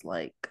year is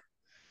like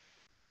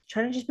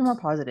trying to just be more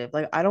positive.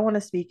 Like I don't want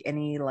to speak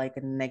any like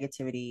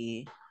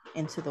negativity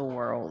into the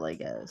world, I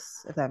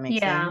guess, if that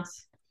makes Yeah.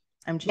 sense.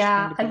 I'm just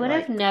trying Yeah. to I be would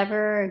have like,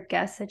 never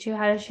guessed that you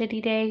had a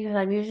shitty day because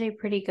I'm usually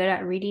pretty good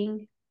at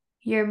reading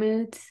your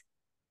moods.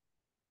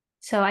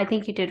 So I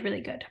think you did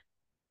really good.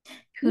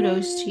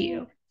 Kudos to yeah.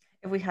 you.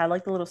 If we had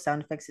like the little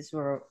sound effects, this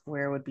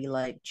where it would be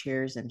like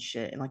cheers and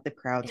shit and like the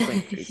crowd's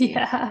going crazy.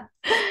 Yeah.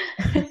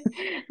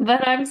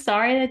 But I'm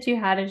sorry that you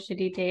had a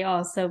shitty day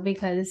also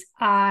because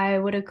I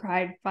would have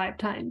cried 5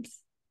 times.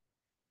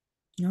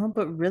 No,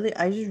 but really,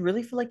 I just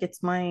really feel like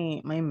it's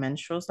my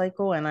menstrual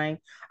cycle, and I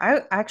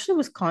actually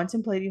was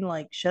contemplating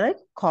like, should I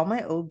call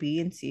my OB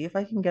and see if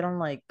I can get on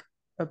like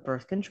a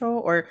birth control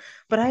or,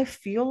 but I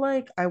feel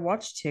like I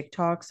watched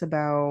TikToks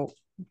about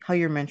how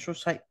your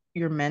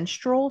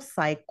menstrual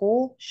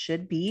cycle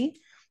should be,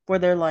 where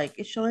they're like,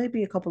 it should only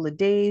be a couple of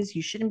days.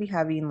 You shouldn't be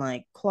having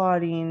like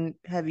clotting,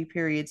 heavy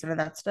periods, none of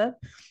that stuff.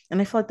 And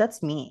I feel like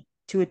that's me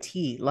to a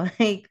T.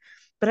 Like,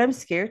 but I'm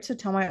scared to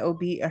tell my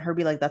OB and her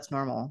be like, that's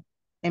normal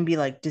and be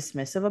like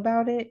dismissive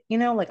about it.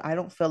 Like I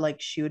don't feel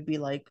like she would be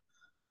like,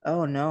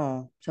 oh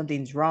no,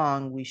 something's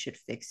wrong. We should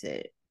fix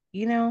it,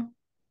 you know?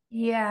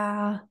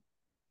 Yeah.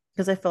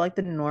 Because I feel like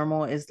the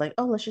normal is like,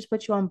 oh, let's just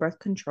put you on birth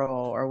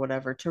control or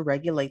whatever to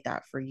regulate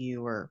that for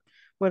you or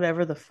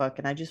whatever the fuck.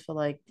 And I just feel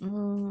like,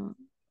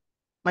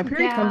 my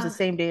period comes the Yeah.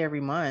 same day every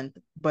month,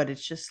 but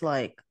it's just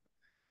like,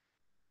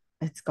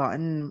 it's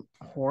gotten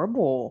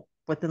horrible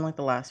within like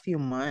the last few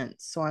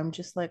months. So I'm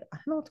just like, I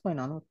don't know what's going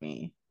on with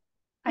me.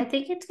 I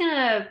think it's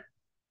gonna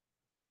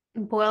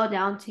boil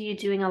down to you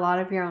doing a lot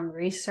of your own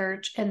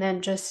research and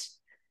then just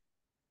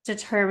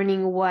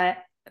determining what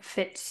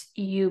fits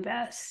you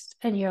best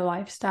and your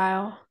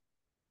lifestyle.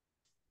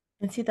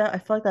 And see that I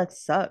feel like that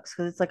sucks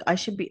because it's like I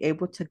should be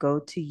able to go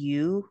to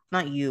you,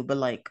 not you, but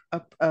like a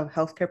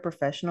healthcare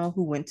professional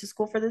who went to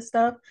school for this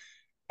stuff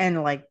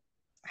and like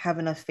have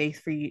enough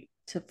faith for you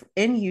to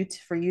in you to,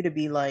 for you to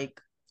be like,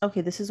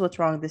 okay, this is what's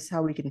wrong. This is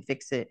how we can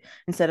fix it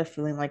instead of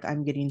feeling like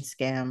I'm getting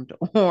scammed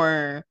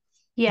or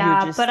you're Yeah,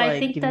 just but I like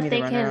think giving me that the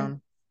they can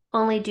runaround.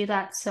 only do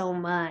that so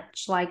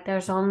much. Like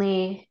there's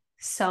only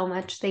so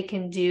much they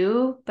can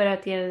do, but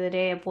at the end of the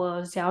day, it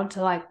boils down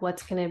to like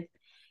what's gonna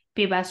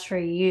be best for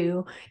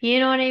you. You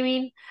know what I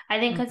mean? I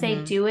think because they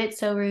Mm-hmm. do it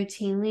so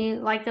routinely,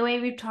 like the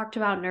way we've talked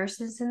about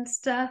nurses and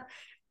stuff,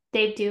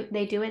 they do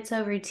it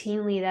so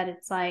routinely that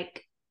it's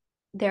like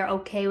they're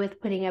okay with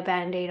putting a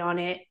band-aid on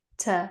it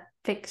to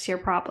fix your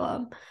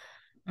problem.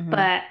 Mm-hmm.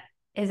 But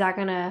is that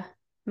gonna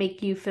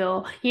make you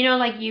feel,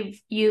 like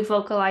you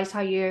vocalized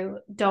how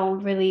you're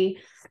not really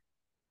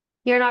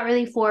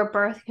for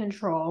birth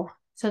control.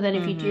 So then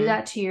if you do Mm-hmm.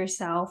 that to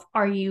yourself,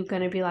 are you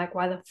going to be like,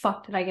 why the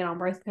fuck did I get on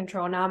birth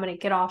control? Now I'm going to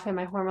get off and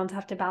my hormones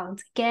have to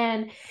balance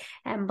again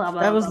and blah,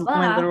 That blah, was blah,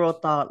 my blah. literal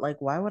thought. Like,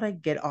 why would I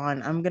get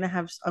on? I'm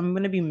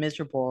gonna be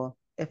miserable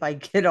if I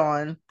get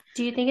on.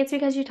 Do you think it's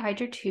because you tied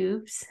your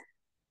tubes?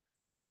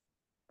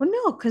 Well,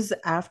 no, because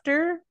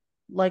after,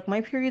 like, my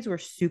periods were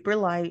super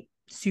light,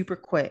 super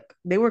quick.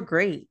 They were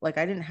great. Like,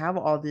 I didn't have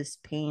all this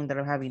pain that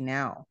I'm having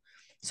now.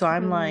 So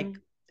I'm like, Mm,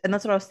 and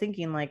that's what I was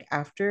thinking. Like,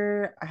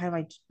 after I had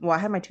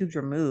my tubes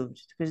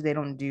removed because they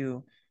don't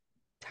do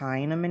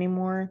tying them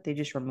anymore. They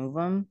just remove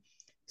them.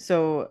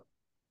 So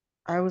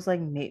I was like,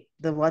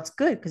 what's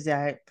good because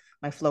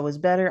my flow was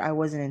better. I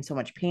wasn't in so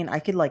much pain. I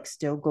could like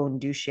still go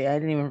and do shit. I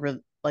didn't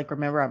even like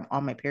remember I'm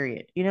on my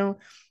period, you know?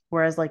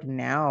 Whereas like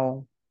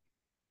now,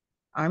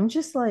 I'm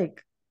just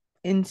like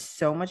in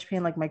so much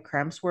pain. Like my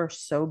cramps were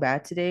so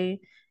bad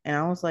today. And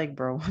I was like,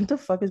 bro, what the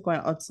fuck is going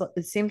on?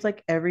 It seems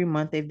like every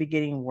month they've been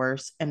getting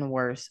worse and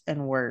worse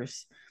and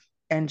worse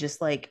and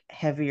just like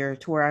heavier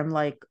to where I'm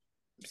like,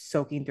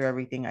 soaking through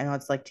everything. I know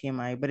it's like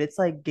TMI, but it's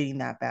like getting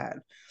that bad.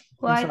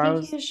 Well, And I so I think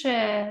was, you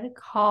should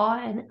call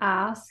and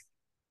ask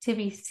to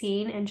be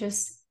seen and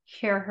just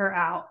hear her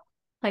out.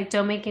 Like,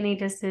 don't make any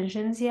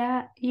decisions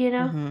yet, you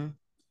know? mhm.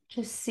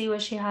 Just see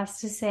what she has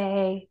to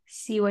say,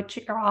 see what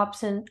your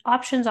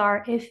options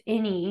are, if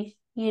any,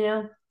 you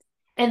know,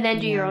 and then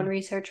do your Yeah. own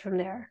research from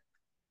there.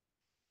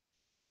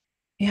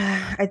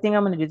 Yeah, I think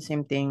I'm gonna do the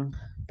same thing,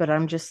 but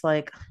I'm just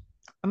like,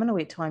 I'm gonna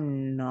wait till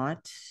I'm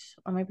not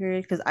on my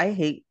period because I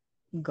hate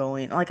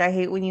going. Like, I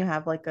hate when you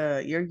have like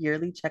your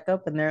yearly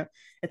checkup and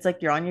it's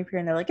like you're on your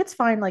period and they're like, it's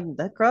fine. Like,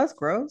 that girl's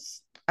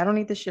gross. I don't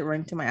need this shit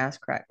running to my ass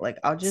crack. Like,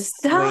 I'll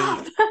just Stop.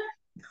 wait.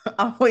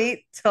 I'll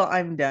wait till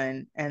I'm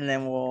done and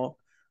then we'll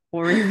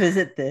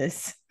revisit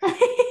this.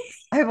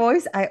 I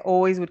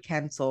always would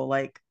cancel.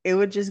 Like, it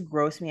would just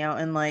gross me out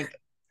and like,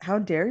 how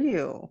dare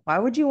you? Why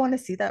would you want to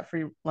see that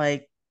for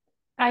like,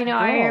 I know.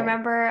 I girl?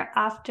 remember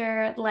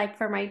after, like,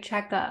 for my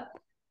checkup,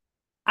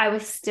 I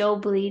was still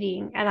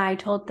bleeding, and I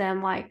told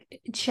them,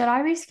 like, should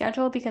I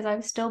reschedule because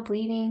I'm still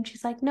bleeding?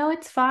 She's like, no,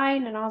 it's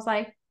fine. And I was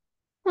like,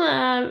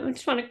 I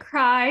just want to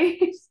cry.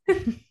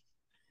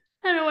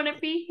 I don't want to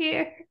be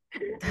here.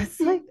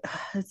 That's like,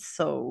 it's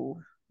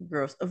so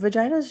gross.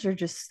 Vaginas are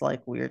just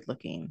like weird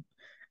looking.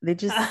 They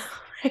just Oh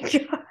my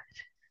God.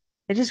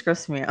 they just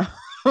gross me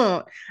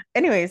out.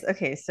 Anyways,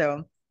 okay,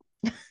 so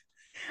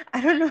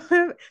I don't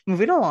know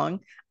moving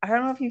along. I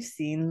don't know if you've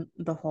seen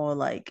the whole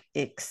like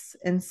icks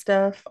and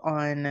stuff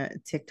on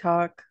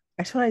TikTok.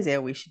 I told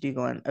Isaiah we should do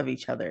one of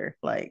each other.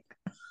 Like,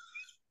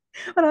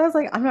 but I was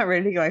like, I'm not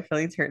ready to get my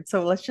feelings hurt.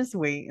 So let's just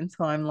wait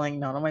until I'm like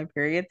not on my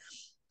period.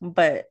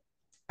 But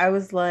I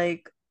was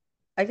like,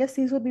 I guess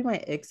these would be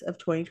my icks of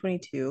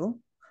 2022.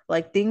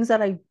 Like things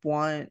that I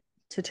want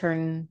to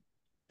turn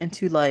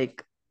into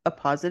like a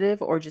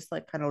positive or just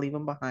like kind of leave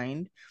them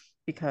behind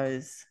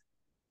because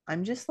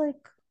I'm just like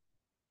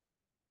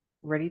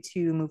ready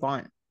to move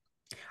on.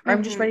 Or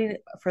I'm just Mm-hmm.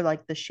 for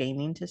like the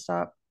shaming to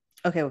stop.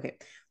 Okay, okay.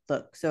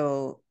 Look,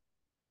 so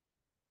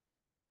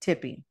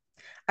tipping.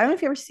 I don't know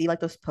if you ever see like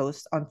those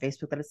posts on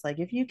Facebook that it's like,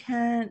 if you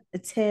can't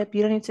tip,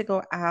 you don't need to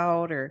go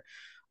out or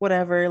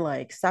whatever.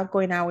 Like, stop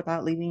going out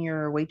without leaving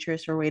your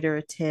waitress or waiter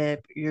a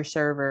tip, your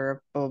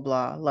server, blah,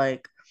 blah, blah.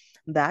 Like,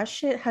 that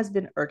shit has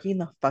been irking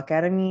the fuck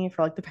out of me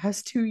for like the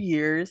past 2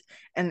 years.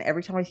 And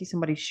every time I see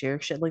somebody share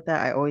shit like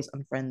that, I always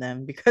unfriend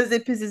them because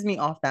it pisses me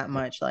off that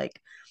much. Like,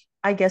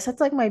 I guess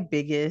that's like my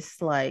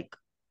biggest, like,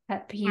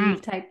 Pet peeve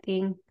mm, type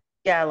thing.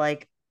 yeah,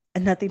 like,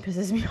 and nothing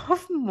pisses me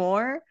off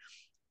more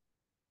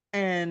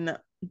and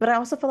but I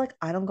also feel like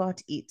I don't go out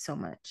to eat so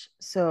much.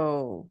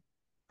 So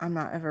I'm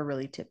not ever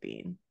really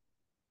tipping.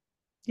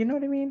 You know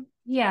what I mean?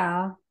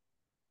 Yeah.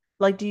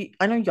 Like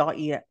I know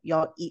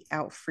y'all eat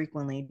out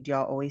frequently. Do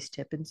y'all always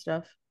tip and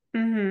stuff?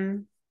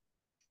 Mm-hmm.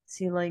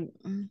 See, like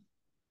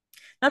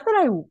not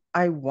that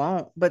I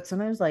won't, but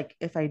sometimes like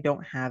if I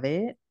don't have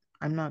it,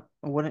 I'm not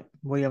what do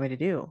you want me to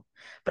do?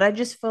 But I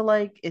just feel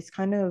like it's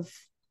kind of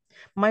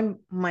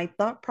my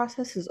thought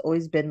process has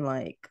always been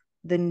like,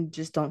 then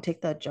just don't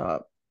take that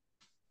job.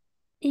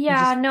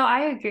 Yeah, Just no,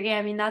 I agree.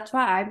 I mean, that's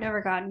why I've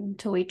never gotten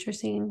to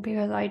waitressing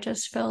because I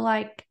just feel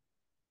like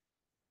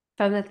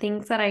from the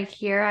things that I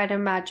hear, I'd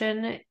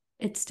imagine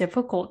it's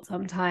difficult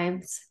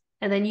sometimes.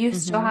 And then you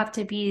still mhm. have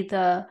to be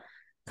the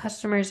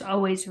customer's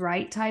always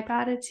right type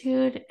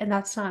attitude, and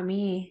that's not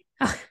me.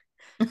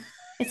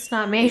 It's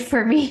not made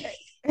for me.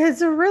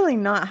 It's really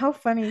not. How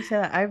funny you say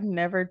that. I've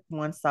never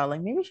once thought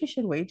like maybe she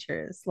should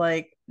waitress.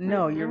 Like,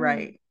 no, you're Mm-mm.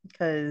 right.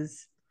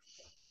 Because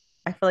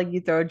I feel like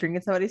you throw a drink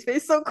in somebody's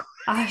face so quick.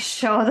 I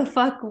sure the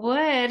fuck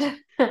would.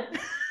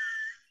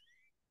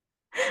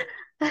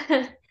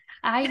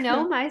 I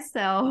know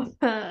myself.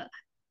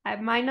 I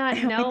might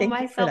not We know thank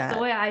you for myself the that.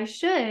 way I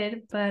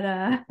should, but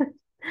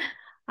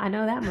I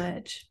know that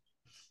much.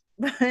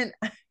 But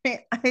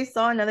I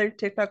saw another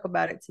TikTok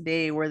about it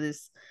today where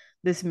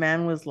this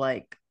man was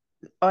like,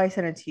 oh, I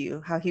sent it to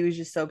you, how he was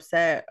just so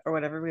upset or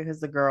whatever because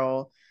the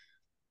girl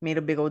made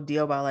a big old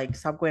deal about like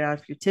stop going out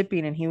if you're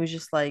tipping and he was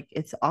just like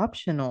it's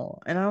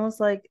optional. And I was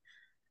like,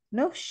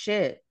 no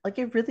shit. Like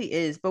it really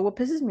is. But what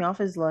pisses me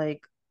off is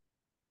like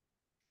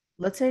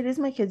let's say it is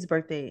my kid's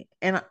birthday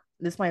and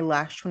this is my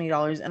last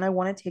 $20 and I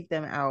want to take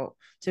them out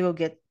to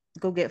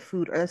go get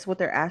food or that's what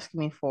they're asking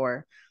me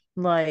for.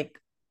 Like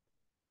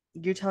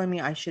you're telling me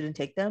I shouldn't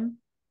take them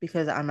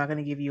because I'm not going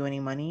to give you any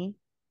money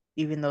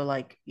even though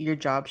like your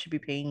job should be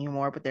paying you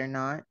more but they're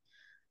not.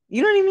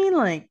 You know what I mean?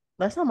 Like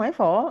that's not my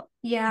fault.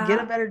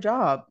 Get a Yeah, better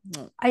job.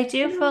 I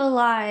do You know? feel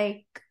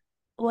like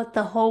what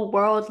the whole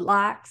world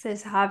lacks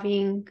is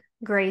having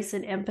grace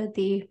and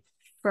empathy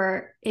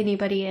for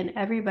anybody and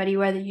everybody,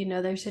 whether you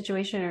know their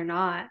situation or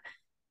not.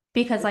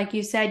 Because like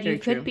you said, Very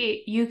true.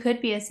 you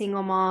could be a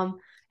single mom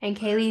and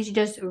Kaylee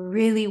just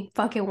really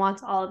fucking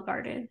wants Olive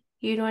Garden.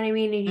 You know what I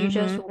mean? And you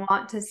just Mm-hmm.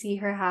 want to see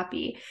her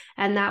happy.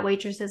 And that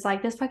waitress is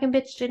like, this fucking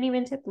bitch didn't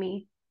even tip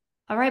me.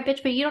 All right,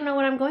 bitch, but you don't know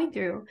what I'm going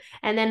through.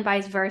 And then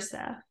vice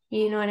versa.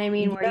 You know what I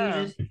mean? Where you Yeah.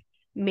 just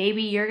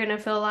maybe you're gonna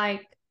feel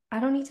like I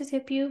don't need to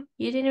tip you.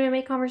 You didn't even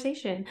make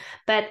conversation.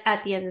 But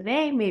at the end of the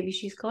day, maybe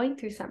she's going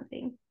through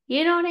something.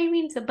 You know what I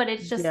mean? So, but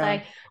it's just Yeah.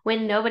 like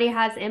when nobody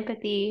has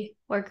empathy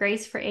or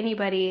grace for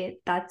anybody,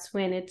 that's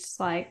when it's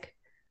like,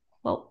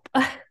 well,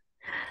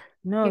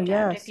 No, you're damned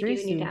yeah, if you do and you're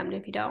seriously. damned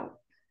if you don't.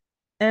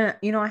 And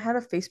I had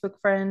a Facebook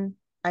friend.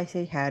 I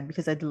say had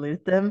because I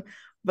deleted them,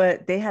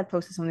 but they had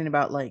posted something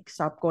about like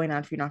stop going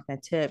out if you're not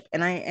gonna tip.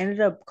 And I ended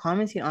up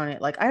commenting on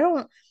it. Like I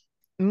don't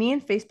me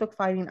and Facebook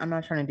fighting, I'm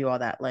not trying to do all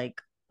that.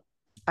 Like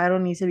I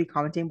don't need to be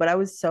commenting, but I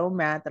was so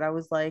mad that I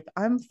was like,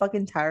 I'm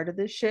fucking tired of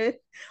this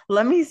shit.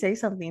 Let me say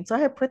something. So I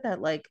had put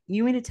that like,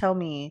 you need to tell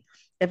me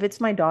if it's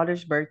my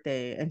daughter's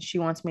birthday and she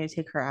wants me to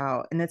take her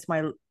out and it's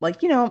my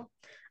like,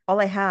 all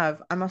I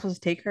have, I'm not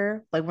supposed to take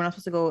her. Like we're not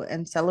supposed to go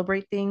and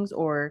celebrate things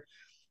or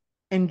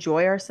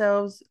enjoy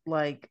ourselves,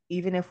 like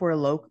even if we're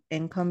low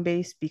income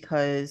based,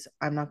 because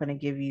I'm not gonna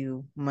give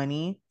you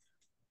money.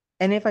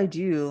 And if I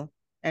do,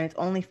 and it's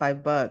only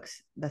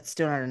 $5, that's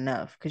still not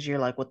enough because you're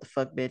like, what the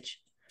fuck, bitch?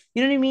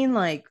 You know what I mean?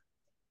 Like,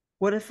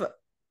 what if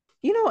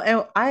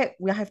and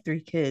we have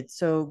 3 kids,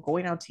 so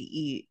going out to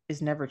eat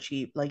is never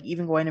cheap. Like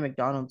even going to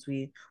McDonald's,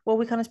 we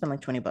kind of spend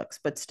like $20,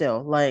 but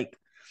still, like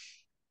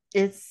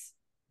it's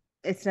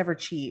it's never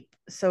cheap.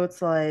 So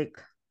it's like,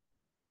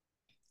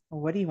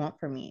 what do you want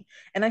from me?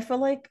 And I feel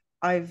like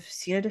I've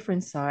seen a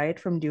different side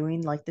from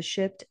doing like the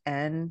Shipt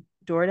and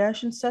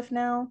DoorDash and stuff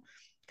now.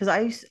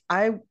 Because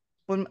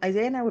when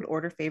Isaiah and I would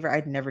order Favor,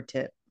 I'd never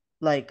tip.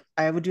 Like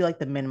I would do like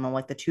the minimum,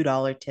 like the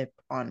 $2 tip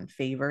on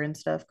Favor and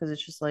stuff, because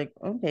it's just like,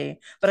 okay.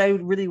 But I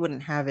really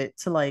wouldn't have it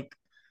to like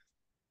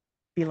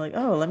be like,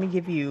 oh, let me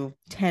give you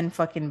 10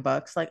 fucking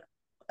bucks. Like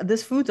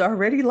this food's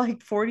already like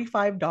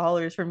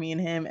 $45 for me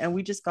and him, and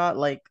we just got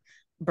like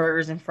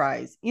burgers and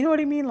fries. You know what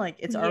I mean? Like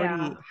it's Yeah.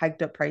 already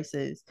hiked up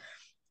prices.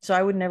 So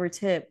I would never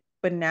tip.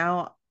 But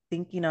now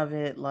thinking of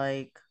it,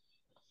 like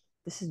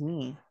this is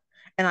me.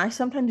 And I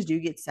sometimes do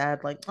get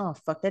sad, like, oh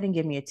fuck, they didn't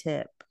give me a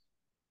tip.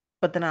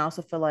 But then I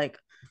also feel like,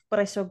 but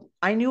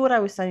I knew what I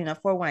was signing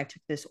up for when I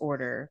took this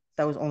order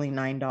that was only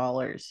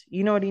 $9.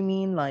 You know what I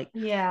mean? Like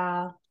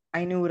Yeah.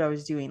 I knew what I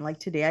was doing. Like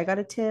today I got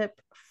a tip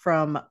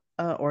from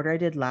an order I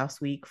did last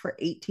week for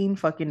 18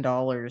 fucking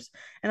dollars.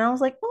 And I was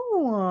like,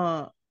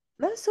 oh,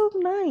 that's so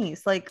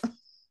nice. Like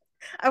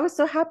I was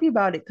so happy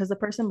about it because the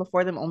person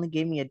before them only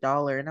gave me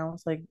 $1. And I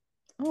was like,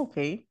 oh,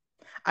 okay.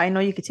 I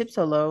know you could tip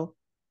so low.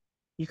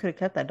 You could have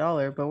kept that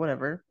dollar, but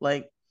whatever.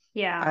 Like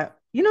Yeah.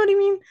 you know what I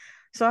mean?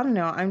 So I don't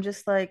know. I'm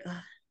just like,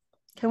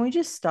 can we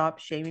just stop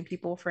shaming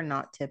people for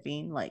not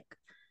tipping? Like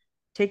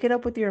take it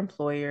up with your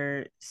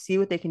employer, see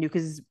what they can do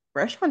because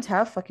restaurants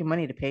have fucking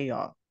money to pay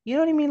y'all. You know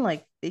what I mean?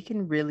 Like they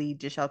can really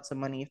dish out some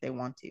money if they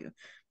want to,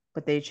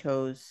 but they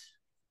chose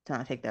to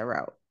not take that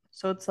route.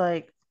 So it's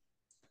like,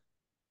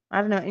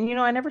 I don't know. And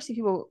I never see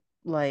people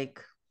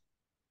like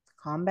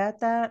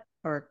combat that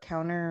or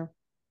counter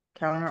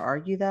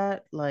argue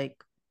that. Like,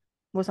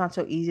 well, it's not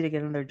so easy to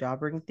get another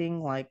job or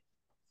anything. Like,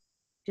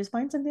 just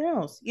find something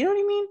else. You know what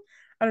I mean?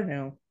 I don't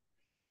know.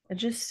 I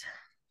just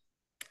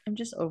I'm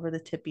just over the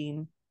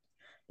tipping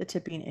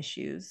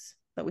issues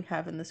that we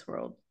have in this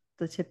world,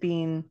 the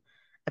tipping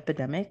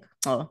epidemic,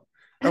 or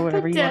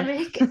whatever you want.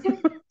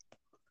 Epidemic.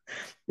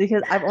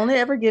 Because I've only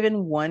ever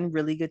given one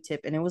really good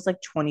tip, and it was like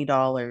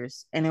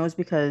 $20, and it was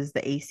because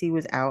the AC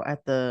was out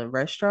at the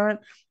restaurant,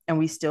 and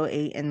we still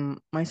ate, and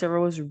my server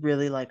was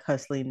really like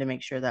hustling to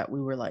make sure that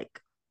we were like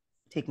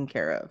taken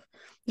care of.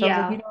 So I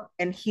was like, Yeah.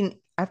 and he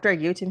after I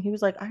gave it to him, he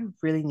was like, I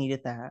really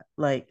needed that.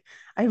 Like,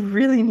 I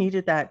really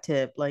needed that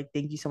tip. Like,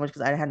 thank you so much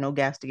because I had no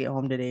gas to get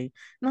home today.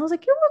 And I was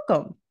like, you're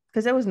welcome.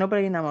 Because there was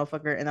nobody in that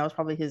motherfucker, and that was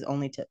probably his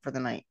only tip for the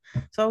night.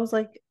 So I was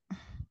like,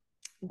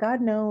 God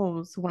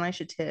knows when I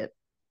should tip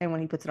and when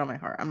he puts it on my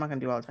heart. I'm not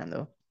gonna do it all the time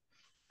though.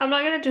 I'm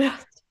not gonna do it.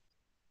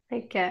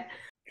 I can't.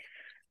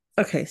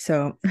 Okay,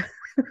 so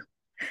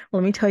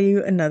let me tell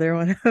you another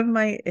one of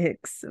my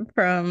icks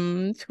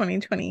from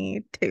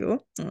 2022.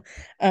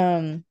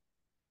 Um,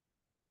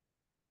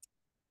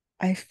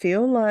 I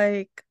feel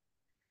like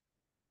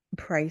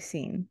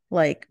pricing,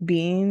 like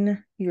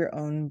being your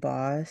own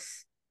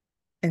boss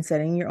and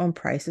setting your own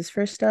prices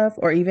for stuff,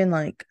 or even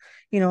like,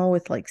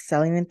 with like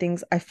selling and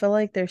things, I feel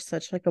like there's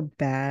such like a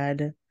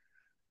bad,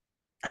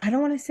 I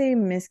don't want to say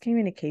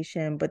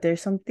miscommunication, but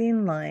there's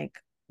something like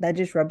that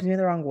just rubs me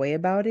the wrong way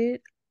about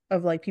it,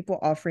 of like people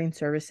offering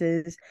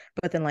services,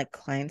 but then like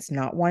clients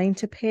not wanting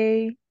to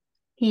pay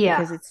Yeah.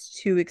 because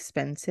it's too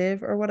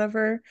expensive or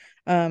whatever.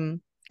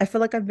 Um, I feel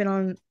like I've been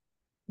on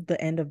the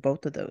end of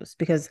both of those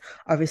because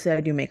obviously I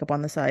do makeup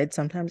on the side.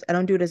 Sometimes I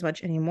don't do it as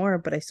much anymore,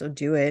 but I still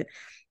do it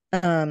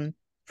um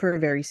for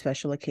very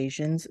special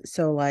occasions.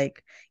 So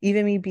like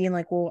even me being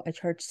like, well, I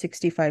charge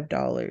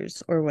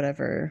 $65 or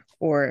whatever,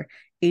 or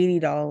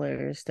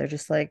 $80, they're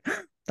just like,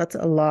 that's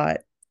a lot.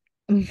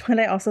 But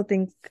I also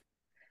think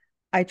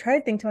I try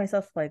to think to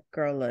myself like,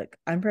 girl, look,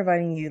 I'm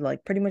providing you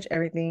like pretty much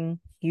everything.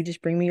 You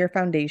just bring me your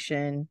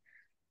foundation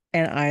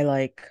and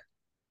I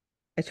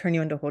turn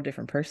you into a whole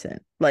different person.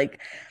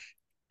 Like,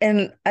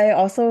 and I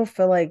also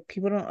feel like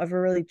people don't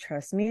ever really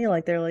trust me.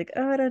 Like they're like,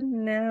 oh, I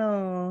don't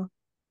know.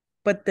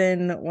 But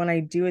then when I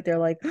do it, they're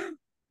like,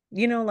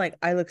 like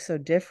I look so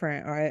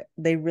different, or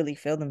they really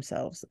feel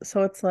themselves.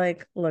 So it's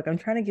like, look, I'm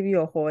trying to give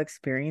you a whole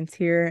experience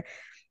here.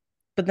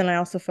 But then I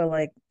also feel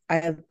like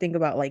I think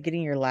about like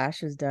getting your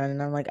lashes done,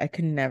 and I'm like, I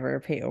could never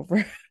pay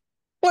over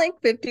like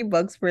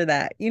 $50 for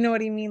that. You know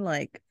what I mean?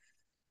 Like,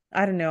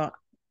 I don't know.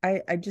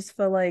 I just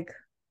feel like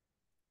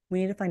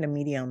we need to find a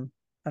medium,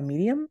 a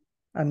median,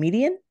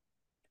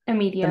 A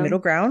the middle medium.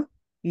 ground.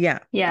 Yeah.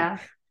 Yeah.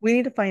 We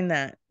need to find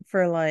that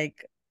for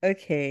like,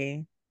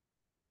 okay,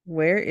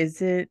 where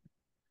is it?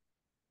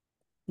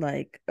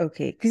 Like,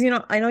 okay, because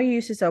I know you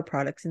used to sell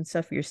products and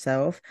stuff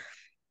yourself.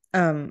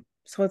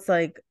 So it's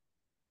like,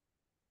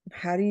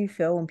 how do you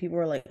feel when people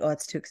are like, oh,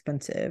 that's too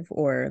expensive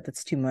or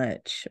that's too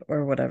much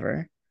or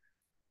whatever?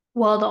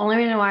 Well, the only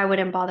reason why it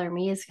wouldn't bother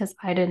me is because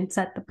I didn't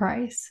set the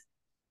price.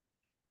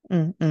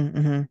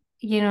 Mm-hmm.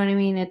 You know what I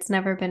mean? It's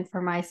never been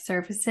for my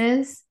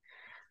services.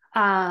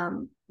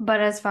 But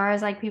as far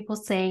as like people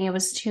saying it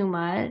was too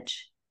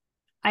much,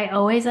 I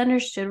always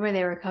understood where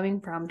they were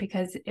coming from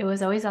because it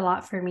was always a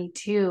lot for me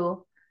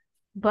too.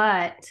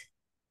 But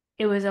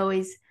it was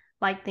always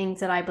like things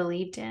that I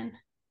believed in.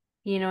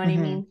 You know what I Mm-hmm.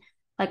 mean?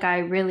 Like I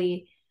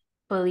really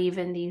believe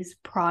in these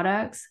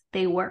products.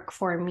 They work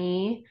for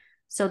me,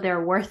 so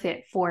they're worth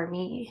it for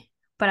me.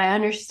 But I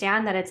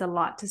understand that it's a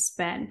lot to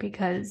spend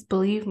because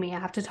believe me, I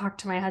have to talk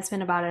to my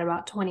husband about it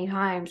about 20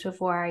 times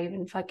before I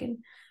even fucking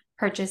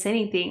purchase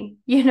anything.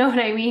 You know what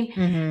I mean?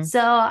 Mm-hmm. So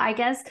I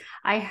guess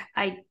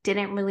I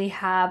didn't really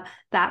have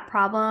that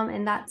problem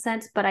in that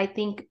sense, but I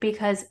think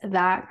because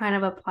that kind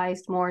of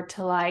applies more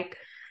to like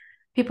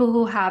people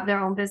who have their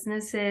own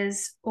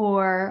businesses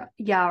or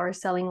yeah, or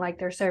selling like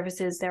their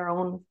services, their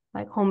own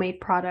like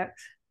homemade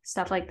products,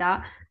 stuff like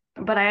that.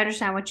 But I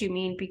understand what you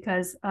mean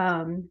because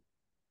how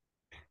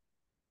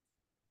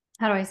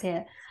do I say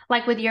it?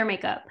 Like with your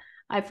makeup.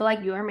 I feel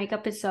like your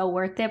makeup is so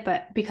worth it,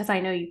 but because I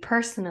know you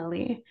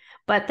personally.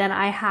 But then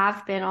I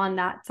have been on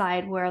that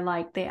side where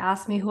like they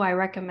ask me who I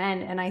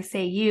recommend and I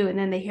say you and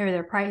then they hear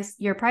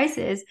your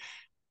prices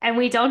and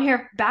we don't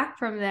hear back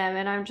from them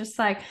and I'm just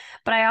like,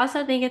 but I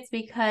also think it's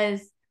because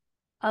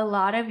a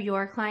lot of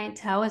your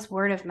clientele is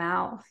word of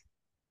mouth.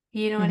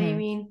 You know what I Mm-hmm.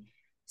 mean?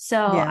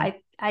 So Yeah.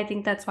 I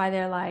think that's why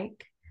they're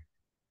like,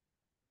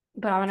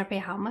 but I want to pay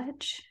how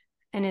much?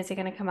 And is it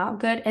going to come out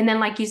good? And then,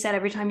 like you said,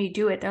 every time you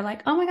do it, they're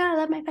like, oh my God, I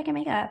love my fucking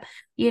makeup.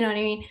 You know what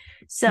I mean?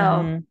 So,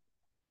 Mm-hmm.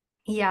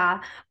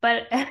 yeah,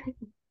 but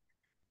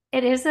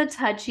it is a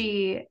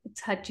touchy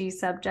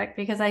subject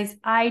because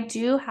I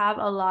do have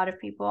a lot of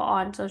people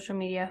on social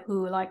media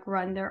who like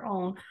run their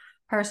own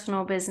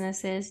personal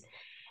businesses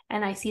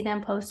and I see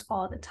them post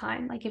all the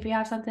time. Like if you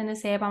have something to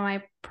say about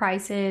my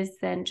prices,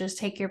 then just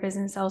take your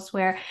business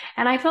elsewhere.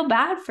 And I feel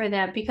bad for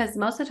them because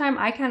most of the time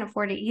I can't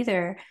afford it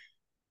either,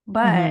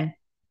 but Mm-hmm.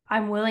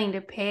 I'm willing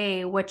to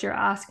pay what you're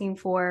asking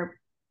for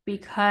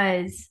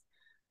because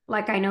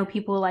like I know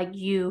people like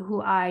you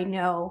who I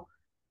know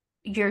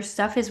your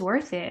stuff is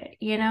worth it,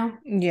 you know?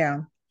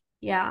 Yeah.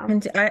 Yeah.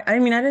 And I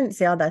mean, I didn't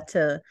say all that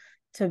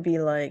to be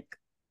like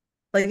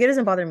it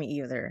doesn't bother me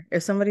either.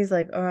 If somebody's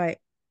like, all right,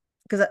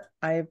 because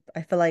I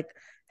feel like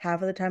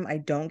half of the time I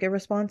don't get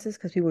responses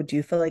because people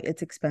do feel like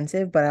it's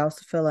expensive, but I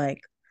also feel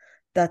like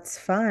that's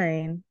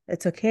fine.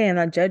 It's okay. I'm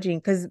not judging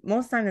because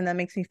most of the time then that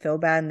makes me feel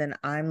bad. And then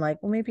I'm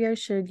like, well, maybe I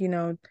should,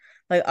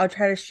 like I'll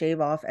try to shave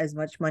off as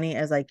much money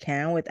as I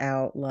can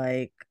without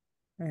like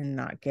and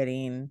not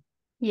getting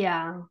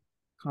Yeah.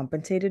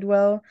 compensated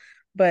well.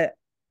 But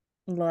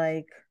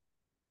like,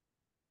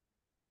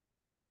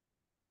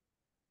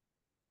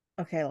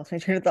 okay, I lost my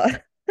train of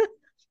thought.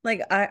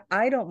 Like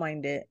I don't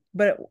mind it,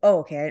 but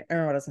okay, I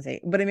don't know what I was gonna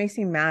say. But it makes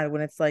me mad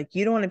when it's like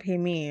you don't want to pay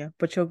me,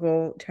 but you'll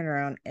go turn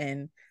around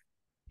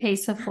Pay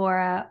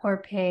Sephora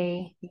or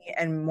pay.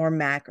 and more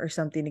Mac or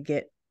something to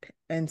get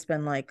and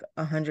spend like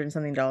 $100 and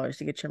something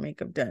to get your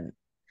makeup done.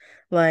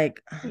 Like,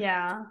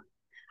 Yeah.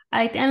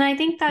 I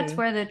think that's okay.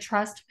 where the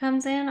trust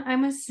comes in.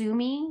 I'm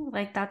assuming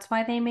like that's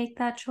why they make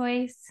that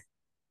choice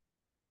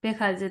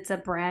because it's a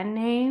brand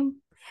name.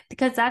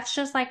 Because that's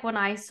just like when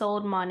I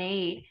sold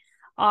Monat,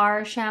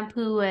 our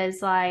shampoo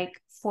is like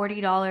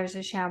 $40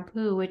 a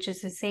shampoo, which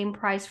is the same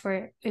price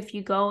for if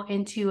you go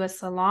into a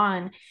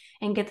salon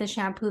and get the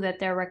shampoo that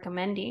they're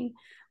recommending.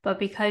 But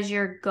because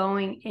you're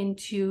going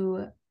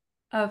into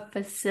a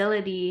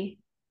facility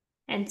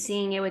and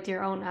seeing it with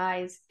your own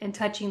eyes and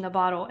touching the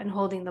bottle and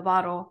holding the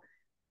bottle,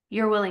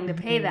 you're willing to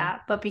pay Hmm.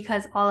 that. But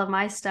because all of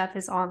my stuff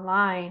is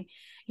online,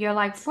 you're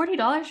like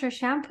 $40 for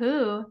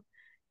shampoo.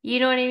 You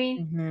know what I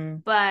mean? Hmm.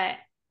 But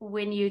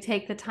when you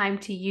take the time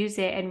to use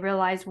it and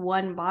realize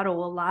one bottle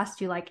will last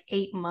you like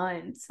 8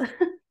 months,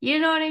 you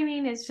know what I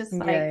mean? It's just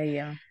like, Yeah,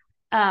 yeah.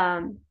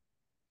 um,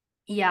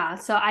 yeah.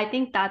 So I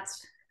think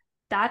that's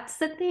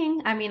the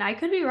thing. I mean, I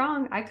could be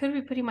wrong. I could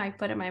be putting my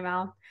foot in my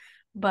mouth,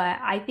 but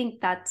I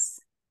think that's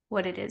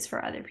what it is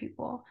for other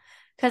people.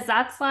 Cause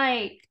that's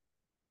like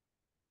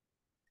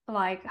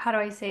how do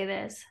I say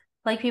this?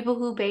 Like people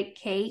who bake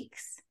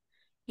cakes,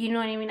 you know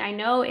what I mean? I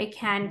know it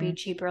can be Hmm.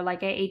 cheaper,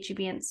 like at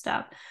HEB and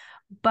stuff,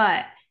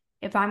 but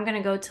if I'm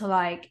gonna go to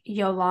like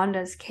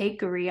Yolanda's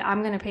Cakery,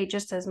 I'm gonna pay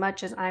just as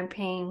much as I'm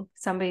paying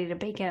somebody to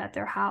bake it at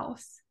their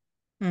house,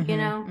 you Mm-hmm.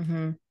 know?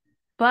 Mm-hmm.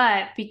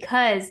 But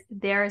because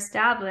they're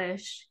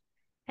established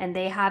and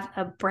they have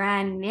a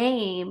brand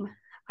name,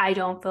 I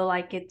don't feel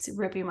like it's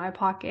ripping my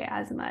pocket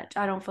as much.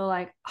 I don't feel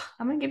like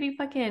I'm gonna give you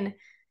fucking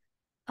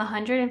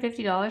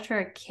 $150 for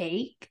a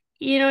cake.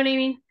 You know what I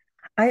mean?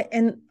 I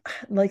and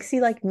like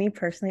see like me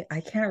personally,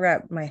 I can't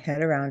wrap my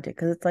head around it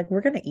because it's like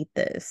we're gonna eat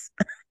this.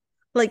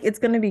 Like it's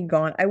gonna be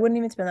gone. I wouldn't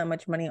even spend that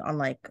much money on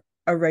like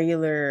a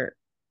regular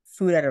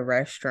food at a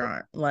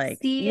restaurant. Like,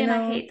 See, you and I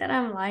know, hate that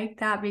I'm like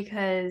that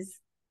because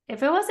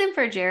if it wasn't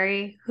for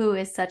Jerry, who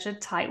is such a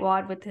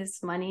tightwad with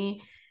his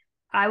money,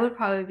 I would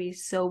probably be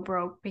so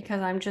broke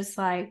because I'm just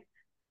like,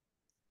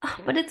 oh,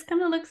 but it's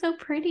gonna look so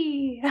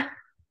pretty.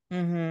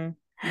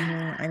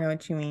 I know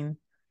what you mean.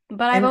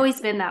 But I've And always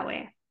been that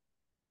way.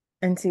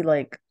 see,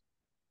 like,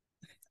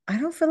 I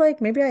don't feel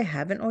like maybe I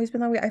haven't always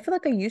been that way. I feel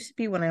like I used to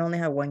be when I only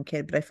had one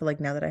kid, but I feel like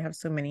now that I have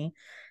so many,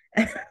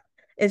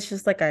 it's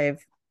just like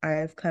I've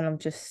kind of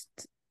just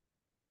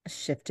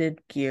shifted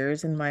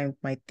gears in my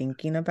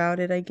thinking about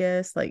it, I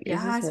guess. Like,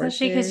 is Yeah, this worth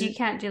especially because you it?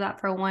 can't do that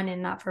for one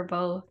and not for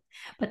both.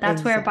 But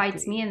that's where it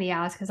bites me Exactly. in the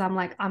ass because I'm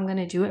like, I'm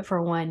gonna do it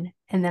for one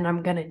and then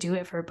I'm gonna do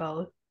it for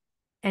both.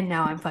 And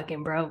now I'm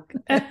fucking broke.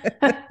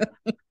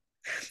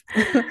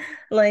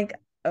 Like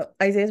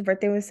Isaiah's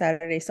birthday was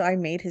Saturday, so I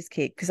made his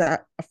cake because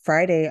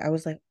Friday I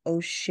was like,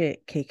 oh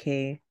shit,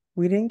 KK,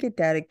 we didn't get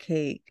dad a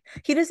cake.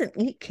 He doesn't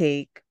eat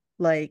cake,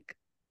 like,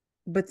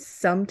 but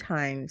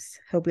sometimes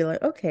he'll be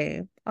like,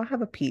 okay, I'll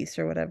have a piece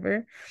or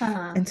whatever.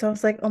 Uh-huh. And so I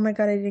was like, oh my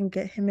God, I didn't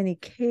get him any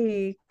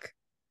cake.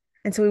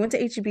 And so we went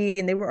to HEB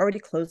and they were already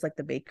closed, like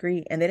the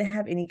bakery, and they didn't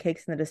have any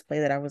cakes in the display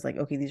that I was like,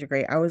 okay, these are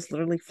great. I was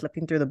literally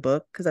flipping through the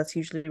book because that's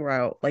usually where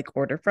I'll like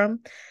order from.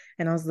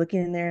 And I was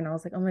looking in there and I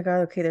was like, oh my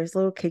God, okay, there's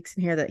little cakes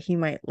in here that he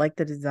might like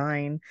the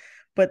design.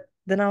 But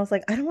then I was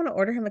like, I don't want to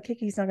order him a cake.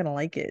 He's not gonna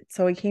like it.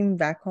 So I came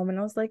back home and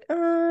I was like,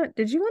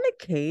 did you want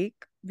a cake?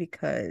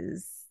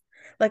 Because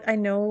like I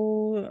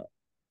know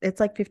it's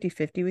like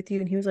 50-50 with you.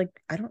 And he was like,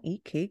 I don't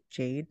eat cake,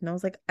 Jade. And I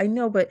was like, I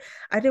know, but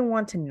I didn't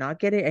want to not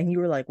get it. And you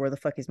were like, where the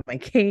fuck is my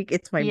cake?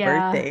 It's my Yeah.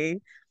 birthday.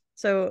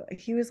 So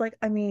he was like,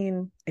 I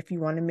mean, if you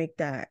want to make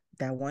that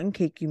one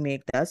cake you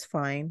make, that's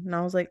fine. And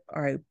I was like,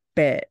 all right,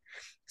 bet.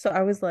 So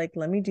I was like,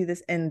 let me do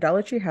this. And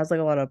Dollar Tree has like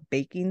a lot of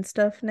baking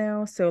stuff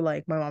now. So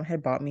like my mom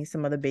had bought me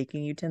some of the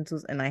baking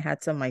utensils and I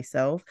had some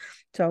myself.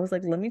 So I was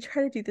like, let me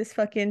try to do this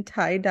fucking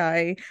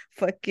tie-dye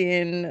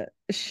fucking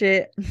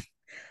shit.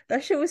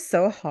 That shit was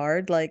so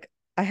hard. Like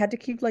I had to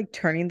keep like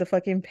turning the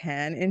fucking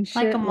pan and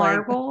Like a shit.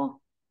 Like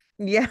marble.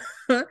 yeah.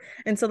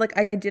 And so like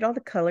I did all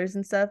the colors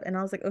and stuff and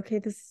I was like, okay,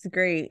 this is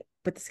great,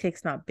 but this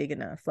cake's not big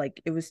enough.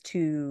 Like it was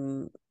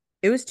two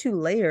Too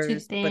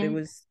layers, but it thin.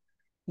 was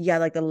yeah,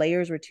 like the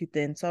layers were too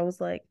thin. So I was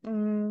like,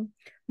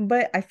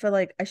 but I feel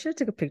like I should have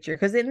took a picture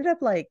because it ended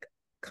up like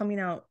coming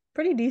out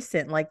pretty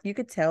decent. Like you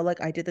could tell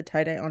like I did the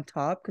tie-dye on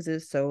top because it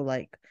was so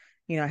like,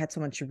 I had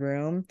so much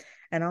room.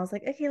 And I was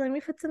like, okay, let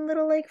me put some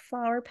little like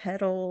flower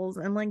petals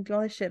and like do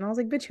all this shit. And I was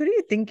like, bitch, who do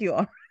you think you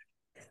are?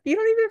 You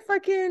don't even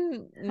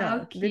fucking How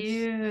no, bitch.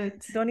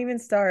 cute. Don't even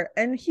start.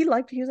 And he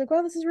liked it. He was like,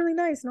 wow, this is really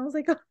nice. And I was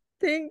like, oh,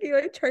 thank you.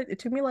 I charged it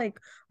took me like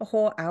a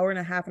whole hour and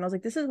a half. And I was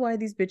like, this is why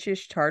these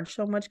bitches charge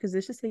so much because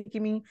this is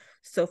taking me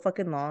so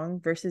fucking long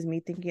versus me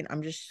thinking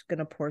I'm just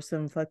gonna pour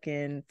some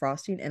fucking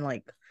frosting and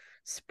like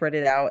spread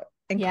it out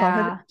and call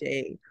it a Yeah.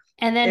 day.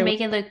 And then It was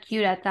make it look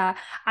cute at that.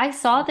 I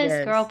saw this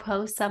girl yes.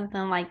 post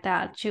something like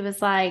that. She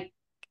was like,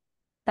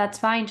 that's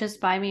fine,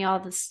 just buy me all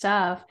the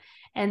stuff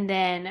and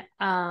then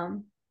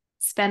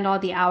spend all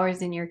the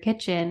hours in your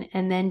kitchen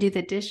and then do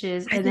the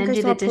dishes I and think then I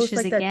do saw the a post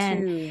dishes like that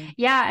again. too.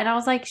 Yeah, and I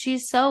was like,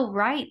 she's so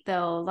right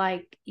though.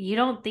 Like you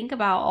don't think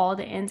about all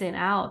the ins and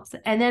outs.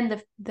 And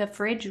then the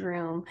fridge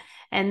room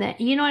and then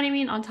you know what I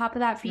mean? On top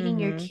of that, feeding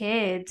your Mm-hmm.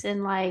 kids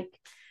and like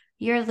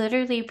you're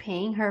literally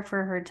paying her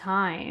for her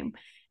time.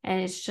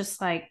 And it's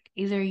just like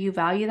either you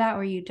value that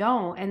or you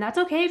don't. And that's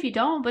okay if you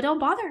don't, but don't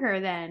bother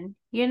her then.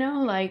 You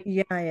know, like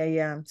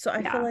Yeah. So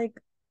I feel yeah. like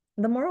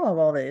the moral of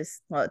all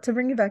this, well, to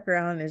bring it back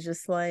around, is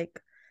just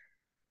like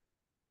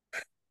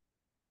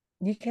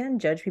you can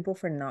judge people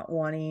for not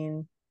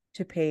wanting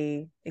to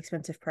pay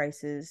expensive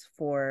prices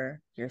for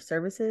your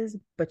services,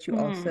 but you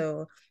Mhm.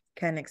 also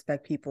can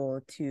expect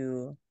people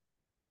to,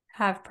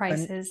 Have un-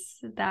 prices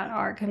that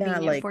are yeah,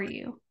 convenient like for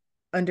you.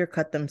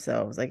 undercut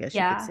themselves, I guess you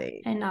could Yeah,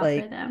 say. and not for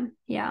Like, them.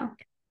 Yeah.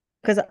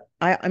 because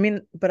I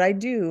mean, but I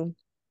do,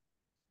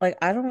 like,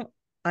 I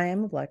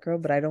am a black girl,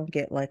 but I don't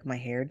get like my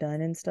hair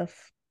done and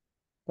stuff.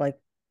 Like,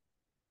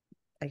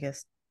 I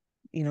guess,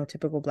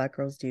 typical black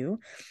girls do.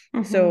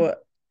 Hmm. So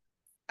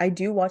I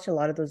do watch a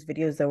lot of those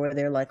videos though where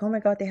they're like, oh my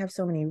God, they have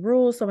so many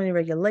rules, so many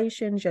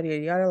regulations, yada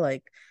yada yada,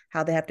 like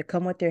how they have to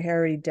come with their hair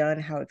already done,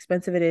 how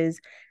expensive it is.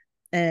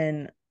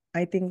 And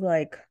I think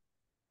like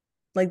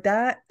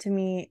that to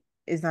me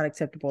is not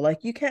acceptable.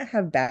 Like you can't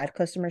have bad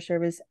customer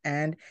service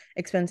and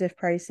expensive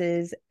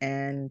prices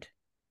and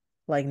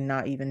like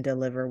not even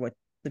deliver what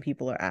the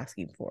people are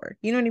asking for.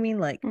 You know what I mean?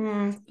 Like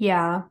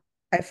Yeah.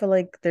 I feel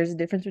like there's a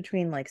difference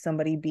between like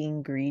somebody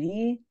being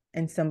greedy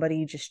and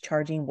somebody just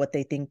charging what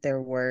they think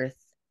they're worth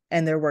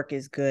and their work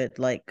is good,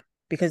 like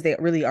because they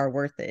really are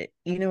worth it.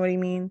 You know what I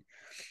mean?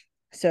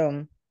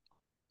 So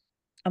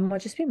I'm gonna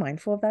just be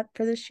mindful of that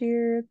for this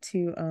year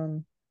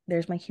to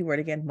there's my keyword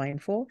again,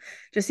 mindful.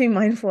 Just be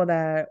mindful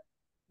that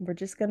we're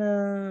just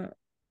gonna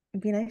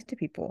be nice to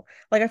people.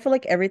 Like I feel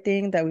like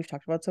everything that we've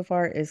talked about so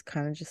far is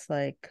kind of just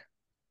like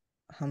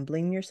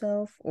humbling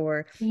yourself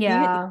or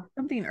you Yeah.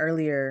 something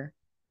earlier,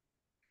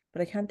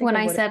 but I can't think When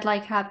of I what it, said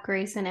like have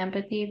grace and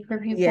empathy for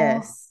people,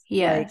 yes.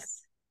 Like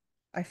yes.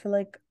 I feel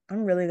like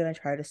I'm really gonna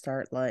try to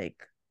start like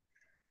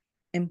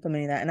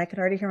implementing that. And I could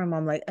already hear my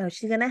mom like, oh,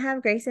 she's gonna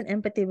have grace and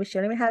empathy, but she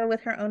don't even have it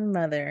with her own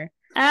mother.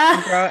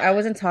 Girl, I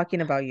wasn't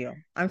talking about you.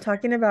 I'm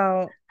talking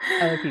about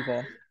other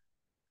people.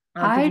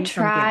 I'll give I you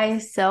something try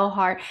else. so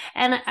hard.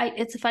 And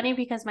it's funny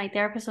because my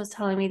therapist was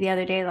telling me the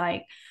other day,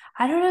 like,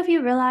 I don't know if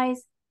you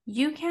realize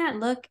you can't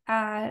look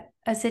at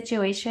a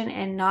situation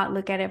and not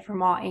look at it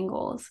from all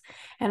angles.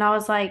 And I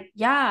was like,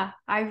 yeah,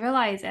 I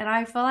realize. And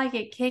I feel like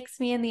it kicks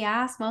me in the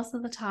ass most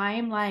of the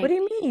time. What Like, do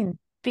you mean?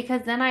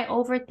 because then I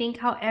overthink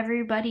how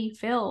everybody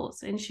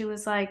feels. And she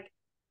was like,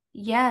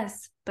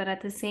 yes, but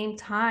at the same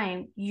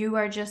time, you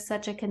are just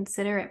such a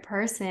considerate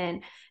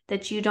person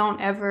that you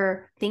don't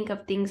ever think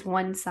of things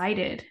one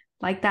sided.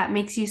 Like that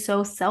makes you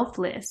so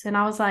selfless. And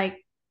I was like,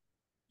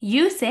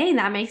 you saying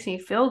that makes me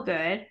feel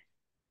good.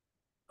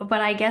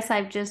 But I guess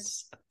I've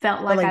just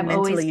felt But like like I've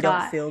always mentally you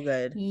don't got, feel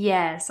good.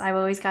 yes, I've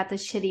always got the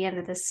shitty end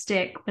of the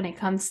stick when it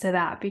comes to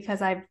that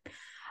because I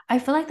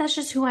feel like that's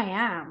just who I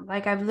am.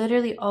 Like I've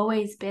literally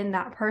always been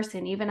that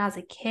person, even as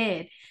a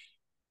kid.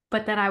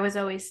 But then I was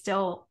always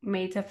still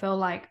made to feel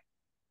like,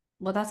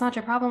 well, that's not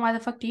your problem. Why the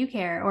fuck do you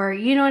care? Or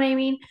you know what I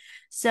mean?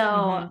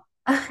 So,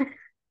 Mm-hmm.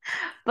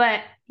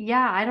 but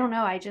yeah, I don't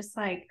know. I just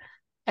like,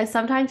 and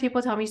sometimes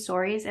people tell me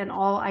stories, and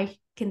all I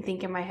can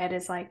think in my head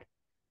is like,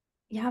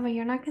 yeah, but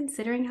you're not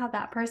considering how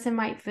that person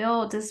might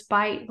feel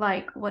despite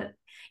like what,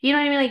 you know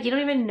what I mean? Like, you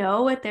don't even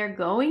know what they're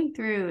going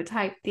through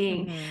type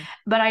thing. Mm-hmm.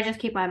 But I just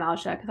keep my mouth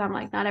shut because I'm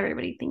like, not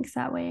everybody thinks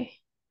that way,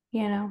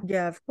 you know?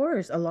 Yeah, of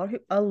course. A lot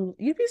of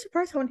you'd be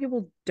surprised how many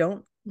people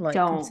don't like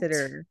Don't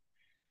consider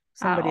at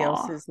somebody all.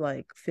 else's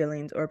like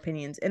feelings or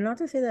opinions. And not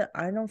to say that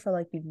I don't feel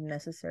like you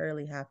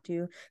necessarily have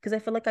to, because I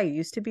feel like I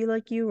used to be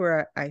like you,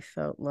 where I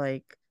felt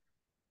like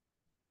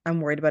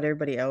I'm worried about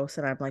everybody else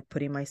and I'm like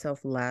putting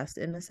myself last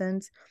in a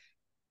sense.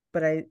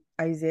 But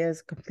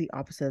Isaiah's complete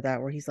opposite of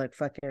that, where he's like,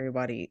 fuck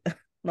everybody.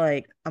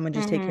 Like, I'm gonna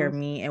just take care of Mm-hmm.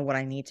 me and what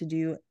I need to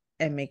do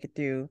and make it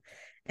through.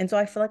 And so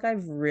I feel like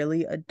I've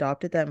really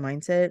adopted that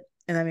mindset.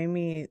 And that made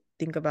me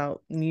think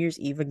about New Year's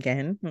Eve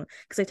again.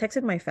 Because I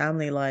texted my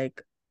family,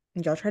 like,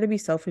 y'all try to be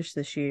selfish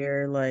this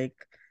year. Like,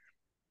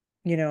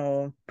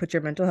 put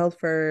your mental health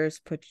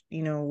first,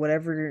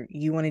 whatever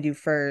you want to do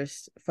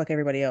first, fuck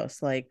everybody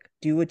else. Like,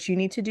 do what you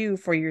need to do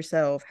for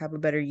yourself, have a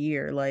better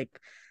year. Like,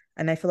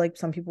 and I feel like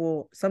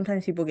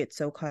sometimes people get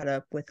so caught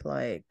up with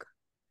like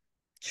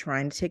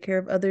trying to take care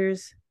of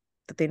others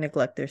that they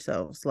neglect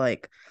themselves.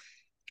 Like,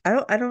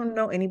 I don't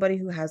know anybody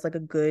who has like a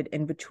good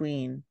in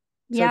between.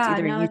 So it's Yeah,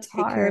 either no, you it's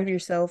take care of hard.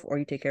 yourself or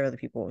you take care of other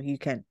people. You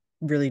can't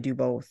really do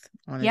both,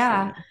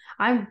 Yeah, honestly.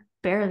 I'm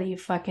barely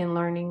fucking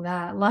learning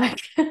that. Like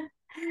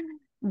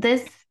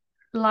this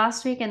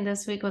last week and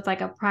this week was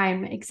like a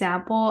prime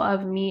example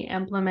of me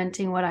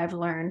implementing what I've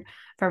learned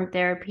from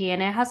therapy.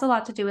 And it has a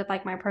lot to do with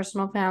like my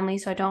personal family.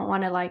 So I don't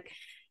want to like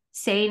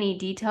say any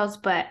details,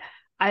 but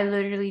I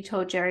literally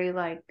told Jerry,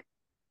 like,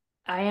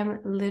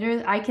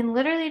 I can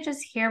literally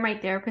just hear my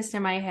therapist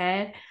in my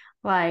head,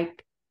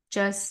 like,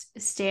 just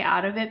stay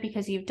out of it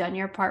because you've done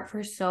your part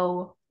for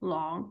so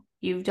long.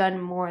 You've done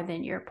more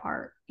than your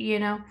part, you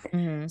know?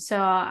 Hmm. So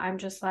I'm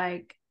just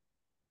like,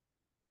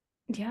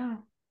 yeah,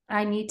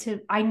 I need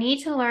to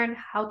learn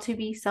how to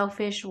be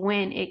selfish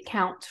when it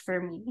counts for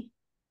me,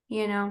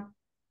 you know?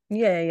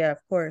 Yeah, yeah, of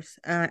course.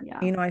 Yeah.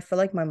 I feel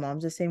like my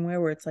mom's the same way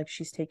where it's like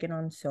she's taken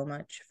on so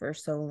much for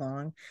so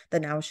long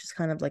that now it's just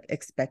kind of like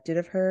expected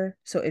of her.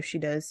 So if she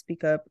does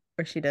speak up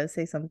or she does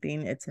say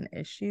something, it's an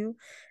issue.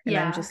 And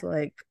I'm Yeah. just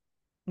like,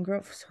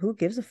 girl, who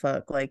gives a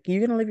fuck? Like,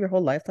 you're gonna live your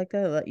whole life like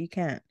that? Like, you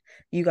can't.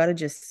 You gotta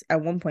just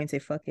at one point say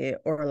fuck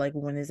it, or like,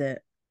 when is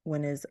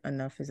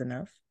enough is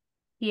enough?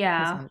 That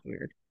Yeah. sounds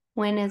weird.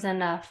 When is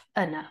enough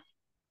enough?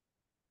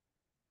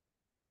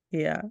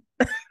 Yeah.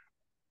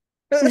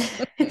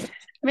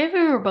 Maybe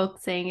we were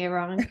both saying it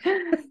wrong.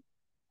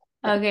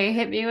 Okay,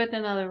 hit me with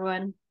another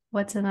one.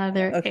 What's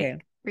another Okay.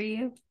 ick for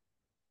you?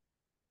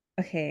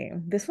 Okay.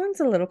 This one's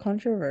a little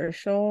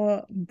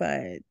controversial,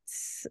 but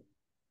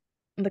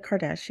the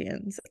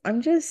Kardashians.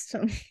 I'm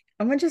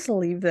gonna just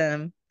leave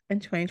them in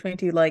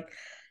 2022. Like,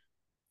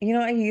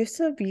 I used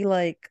to be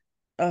like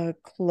a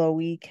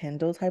Chloe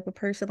Kendall type of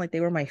person. Like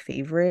they were my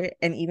favorite,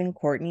 and even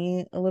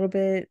Courtney a little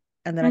bit.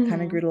 And then I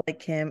kind of grew Hmm. to like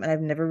Kim, and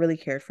I've never really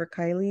cared for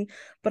Kylie.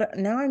 But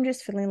now I'm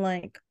just feeling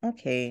like,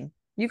 okay,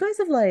 you guys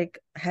have like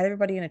had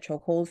everybody in a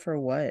chokehold for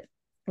what?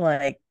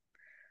 Like,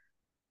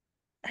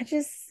 I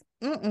just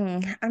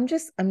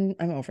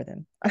I'm over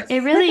them.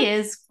 It really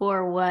is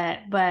for what?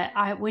 But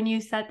I when you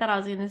said that I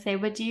was gonna say,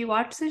 but do you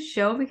watch the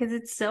show? Because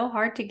it's so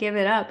hard to give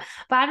it up.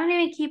 But I don't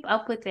even keep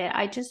up with it.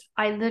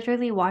 I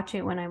literally watch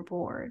it when I'm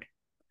bored.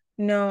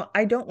 No,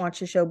 I don't watch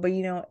the show, but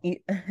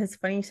it's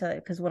funny you said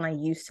it because when I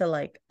used to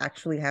like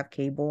actually have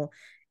cable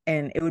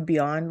and it would be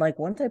on, like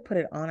once I put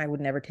it on, I would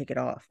never take it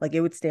off. Like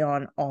it would stay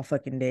on all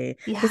fucking day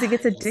because it Yeah,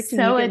 gets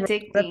addicting. so You get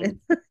caught up addicting. in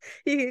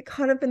you get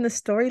caught up in the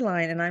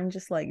storyline, and I'm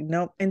just like,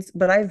 nope.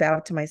 But I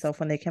vowed to myself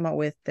when they came out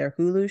with their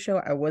Hulu show,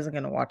 I wasn't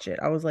gonna watch it.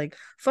 I was like,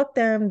 fuck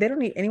them. They don't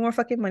need any more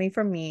fucking money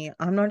from me.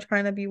 I'm not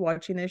trying to be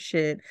watching this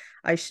shit.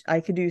 I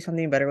could do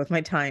something better with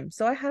my time.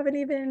 So I haven't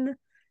even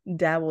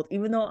dabbled,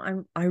 even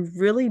though I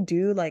really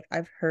do like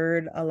I've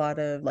heard a lot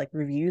of like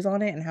reviews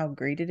on it and how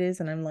great it is,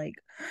 and I'm like,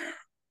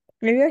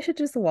 maybe I should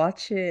just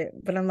watch it.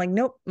 But I'm like,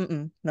 nope,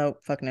 nope,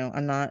 fuck no.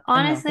 I'm not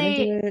gonna do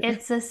Honestly, it.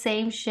 it's the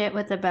same shit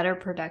with a better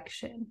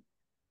production.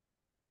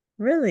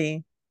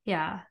 Really?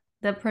 Yeah,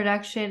 the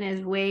production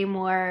is way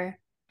more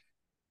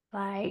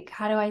like,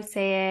 how do I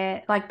say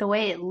it? Like the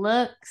way it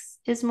looks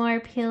is more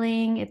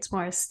appealing. It's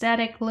more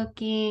aesthetic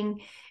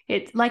looking.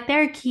 It's like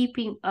they're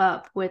keeping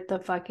up with the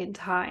fucking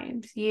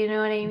times. You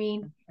know what I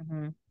mean?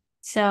 Mm-hmm.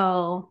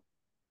 So,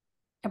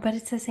 but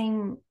it's the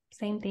same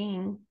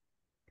thing.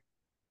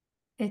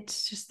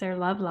 It's just their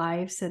love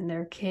lives and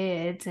their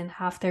kids, and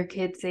half their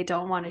kids they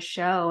don't want to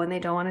show and they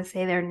don't want to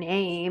say their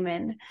name.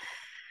 And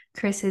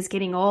Chris is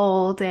getting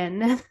old,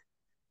 and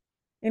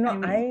You I know,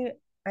 mean,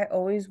 I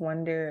always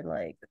wonder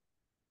like,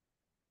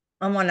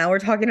 well, now we're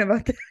talking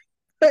about this,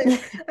 but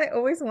I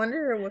always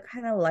wonder what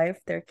kind of life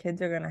their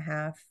kids are gonna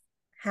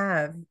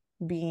have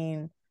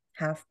being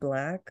half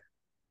black.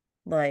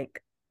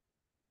 Like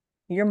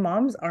your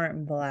moms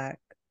aren't black.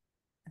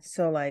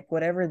 So like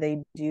whatever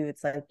they do,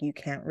 it's like you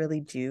can't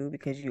really do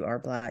because you are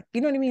black.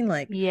 You know what I mean?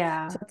 Like, so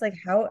yeah, it's like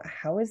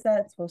how is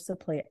that supposed to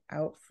play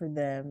out for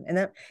them? And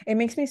that it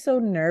makes me so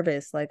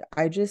nervous. Like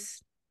I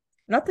just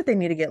not that they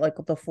need to get like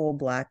the full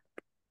black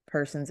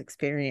person's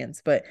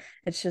experience, but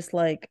it's just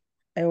like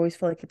I always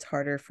feel like it's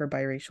harder for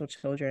biracial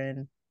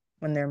children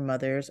when their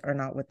mothers are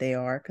not what they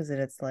are, because then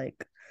it's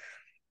like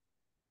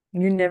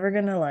you're never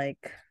gonna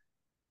like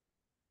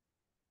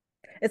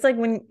it's like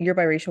when you're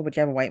biracial but you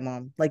have a white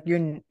mom. Like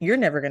you're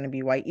never gonna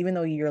be white, even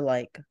though you're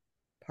like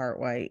part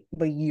white,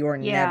 but you're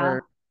yeah.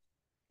 never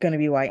gonna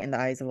be white in the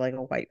eyes of like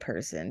a white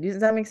person. Does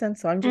that make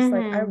sense? So I'm just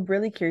like Mm-hmm. I'm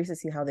really curious to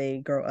see how they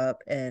grow up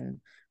and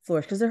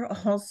flourish because they're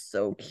all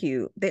so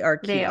cute. They are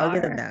They cute. I'll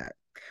give them are. that.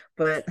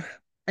 But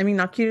I mean,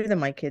 not cuter than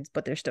my kids,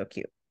 but they're still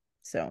cute.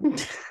 So,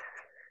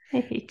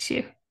 I hate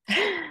you.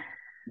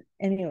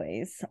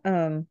 anyways,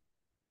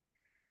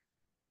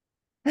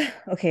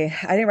 okay,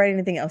 I didn't write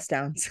anything else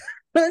down.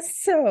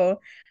 So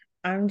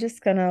I'm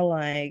just gonna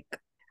like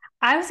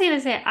I was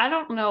gonna say I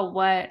don't know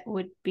what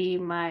would be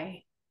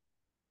my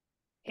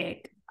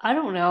ick. I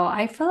don't know.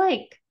 I feel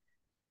like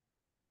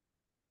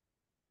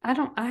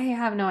I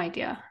have no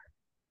idea.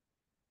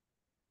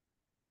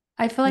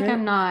 I feel like really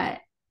I'm not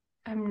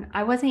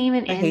I wasn't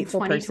even a in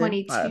hateful person.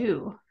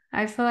 2022.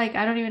 I feel like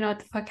I don't even know what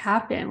the fuck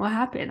happened. What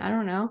happened? I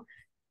don't know.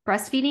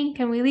 Breastfeeding?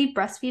 Can we leave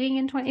breastfeeding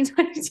in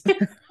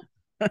 2022?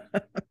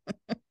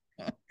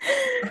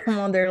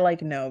 They're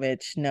like, no,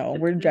 bitch, no,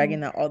 we're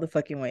dragging that all the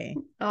fucking way.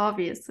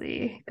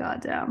 Obviously.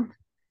 Goddamn.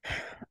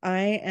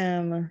 I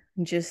am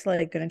just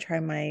like gonna try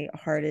my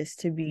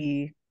hardest to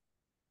be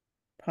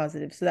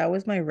positive. So that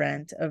was my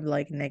rant of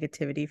like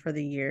negativity for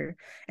the year.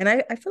 And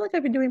I feel like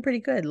I've been doing pretty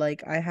good.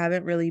 Like I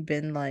haven't really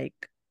been like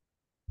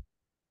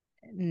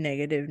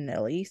negative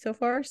Nelly so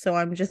far. So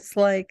I'm just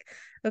like,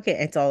 okay,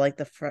 it's all like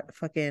the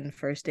fucking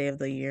first day of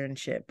the year and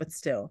shit, but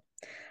still,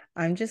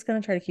 I'm just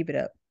gonna try to keep it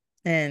up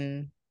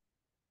and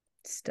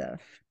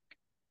stuff.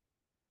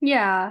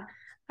 Yeah.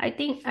 I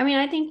think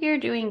you're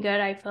doing good.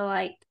 I feel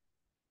like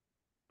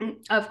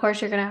of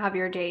course you're gonna have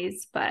your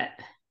days, but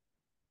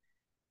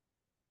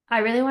I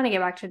really want to get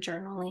back to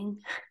journaling.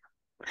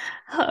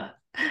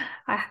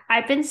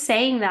 I've been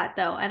saying that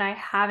though, and I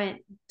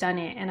haven't done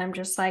it. And I'm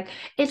just like,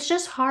 it's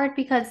just hard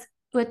because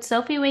with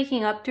Sophie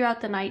waking up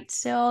throughout the night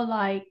still,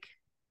 like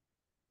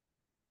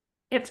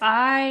if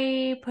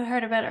I put her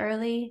to bed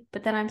early,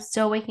 but then I'm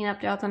still waking up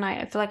throughout the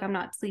night, I feel like I'm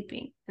not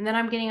sleeping. And then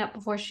I'm getting up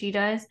before she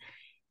does,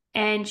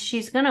 and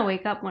she's gonna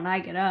wake up when I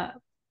get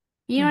up.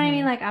 You know what I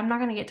mean? Mm-hmm. Like I'm not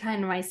gonna get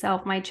time to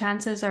myself. My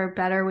chances are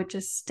better with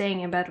just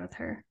staying in bed with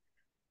her.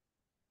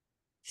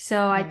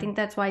 So I Yeah. think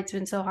that's why it's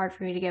been so hard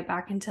for me to get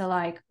back into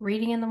like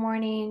reading in the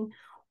morning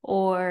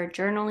or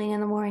journaling in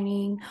the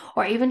morning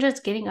or even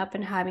just getting up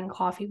and having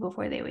coffee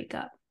before they wake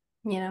up,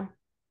 you know?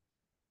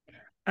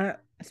 Uh,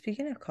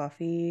 Speaking of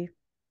coffee,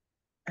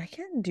 I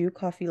can't do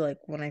coffee like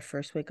when I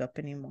first wake up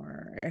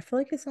anymore. I feel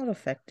like it's not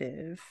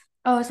effective.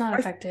 Oh, it's not I,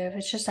 effective.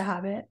 It's just a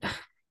habit.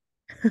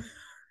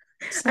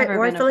 It's I never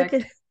or I been feel like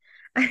effective. it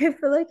I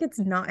feel like it's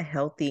not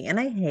healthy. And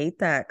I hate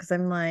that because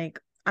I'm like,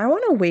 I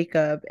want to wake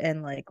up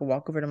and like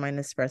walk over to my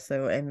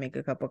Nespresso and make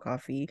a cup of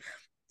coffee.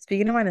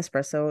 Speaking of my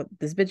Nespresso,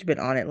 this bitch been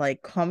on it.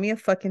 Like, call me a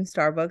fucking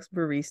Starbucks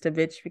barista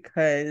bitch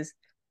because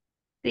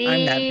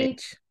I'm that See,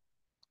 bitch.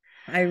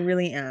 I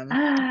really am.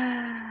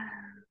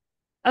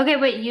 Okay,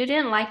 but you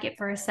didn't like it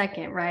for a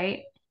second,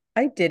 right?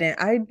 I didn't.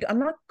 I'm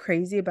not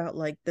crazy about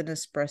like the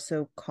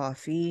Nespresso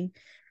coffee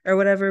or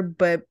whatever,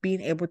 but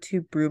being able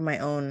to brew my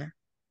own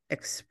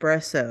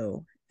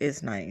espresso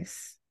is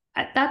nice.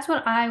 That's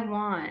what I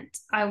want.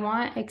 I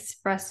want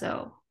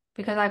espresso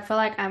because I feel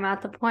like I'm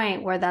at the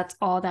point where that's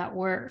all that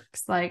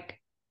works. Like,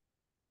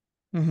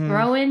 Mm-hmm.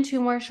 throw in two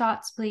more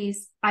shots,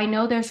 please. I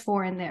know there's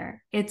four in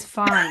there. It's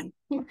fine.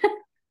 I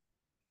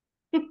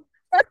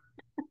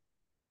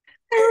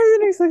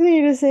wasn't expecting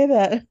you to say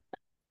that.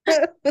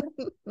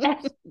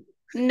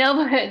 No,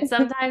 but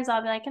sometimes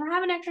I'll be like, can I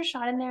have an extra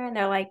shot in there? And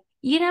they're like,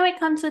 it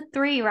comes with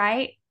three,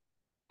 right?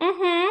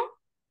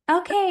 Mm-hmm.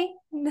 Okay.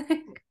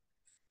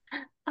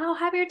 I'll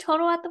have your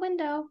total at the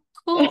window.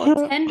 Cool.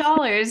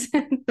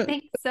 $10.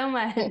 Thanks so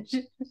much.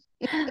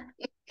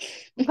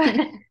 But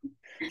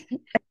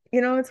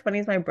What's funny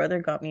is my brother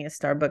got me a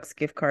Starbucks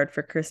gift card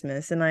for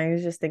Christmas, and I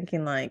was just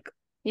thinking like,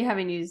 you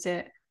haven't used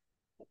it.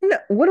 no,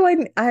 what do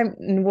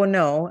well,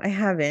 no, I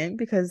haven't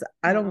because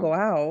I don't No. go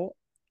out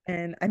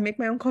and I make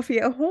my own coffee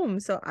at home.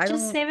 So I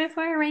Just don't, save it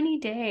for a rainy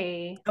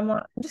day.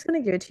 I'm just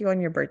gonna give it to you on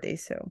your birthday.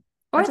 So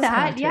I'll Or just hang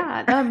on that, to it.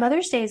 yeah. The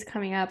Mother's Day is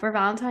coming up or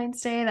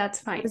Valentine's Day. That's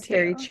fine That's too.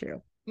 very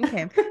true.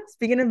 Okay.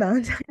 Speaking of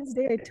Valentine's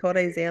Day, I told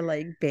Isaiah,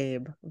 like,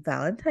 babe,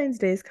 Valentine's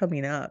Day is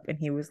coming up. And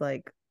he was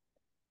like,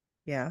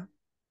 yeah.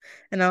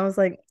 And I was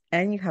like,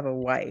 and you have a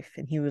wife.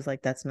 And he was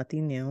like, that's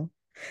nothing new.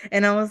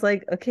 And I was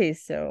like, okay,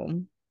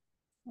 so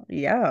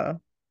yeah,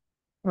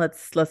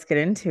 let's get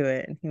into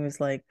it. And he was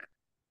like,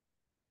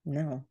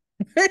 no.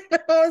 And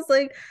I was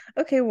like,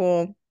 okay,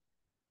 well,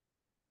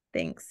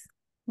 thanks.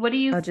 What are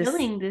you I'll just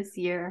feeling this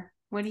year?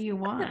 What do you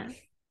want?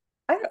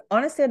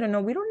 honestly, I don't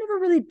know. We don't ever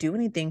really do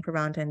anything for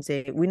Valentine's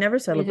Day. We never Neither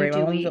celebrate. My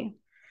do mom's we.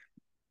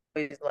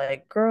 always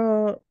like,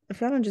 girl,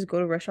 if y'all don't just go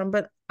to a restaurant,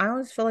 but I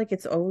always feel like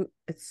it's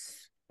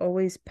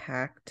always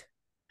packed.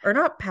 Or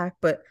not packed,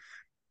 but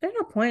there's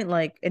no point,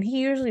 like, and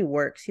he usually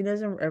works. He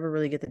doesn't ever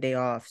really get the day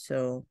off.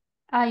 So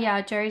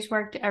Yeah, Jerry's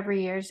worked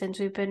every year since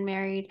we've been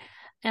married.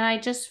 And I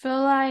just feel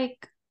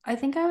like I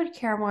think I would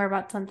care more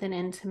about something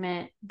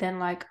intimate than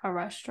like a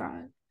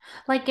restaurant.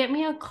 Like, get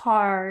me a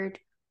card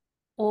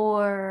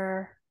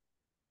or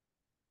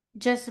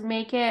just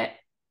make it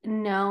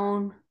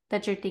known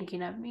that you're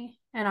thinking of me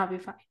and I'll be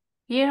fine.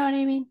 You know what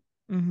I mean?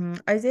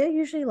 Isaiah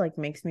usually like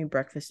makes me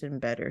breakfast in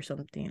bed or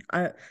something.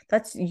 I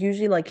That's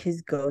usually like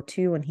his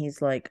go-to when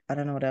he's like, I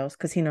don't know what else,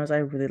 because he knows I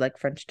really like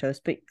French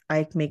toast, but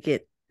I make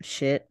it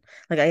shit.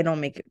 Like I don't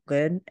make it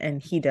good,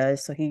 and he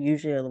does. So he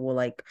usually will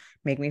like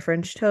make me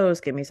French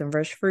toast, get me some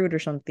fresh fruit or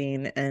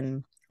something,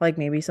 and like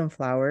maybe some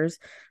flowers.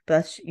 But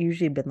that's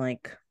usually been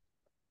like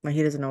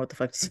he doesn't know what the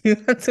fuck to do.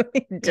 That's what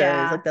he does.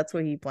 Yeah. Like that's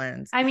what he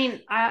plans. I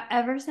mean,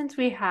 ever since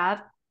we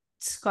have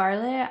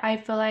Scarlett, I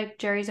feel like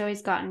Jerry's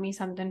always gotten me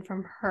something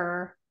from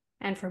her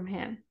and from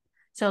him.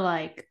 So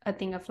like a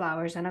thing of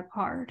flowers and a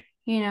card,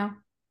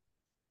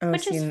 Oh,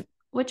 which is see,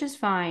 which is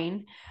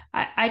fine.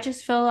 I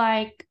just feel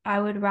like I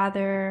would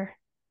rather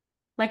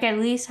like at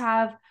least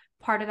have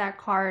part of that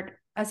card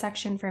a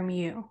section from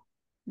you.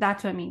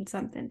 That's what means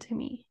something to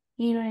me.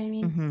 You know what I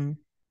mean? mm-hmm.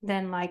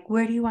 Then like,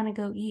 where do you want to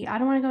go eat? I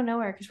don't want to go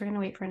nowhere because we're gonna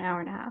wait for an hour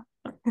and a half.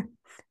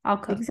 I'll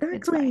cook. It's fine.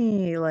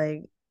 Exactly.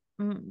 Like,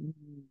 mm.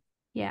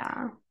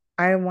 Yeah.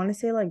 I want to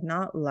say like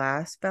not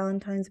last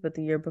Valentine's, but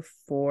the year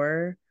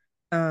before.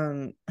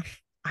 Um,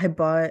 I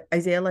bought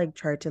Isaiah like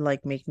tried to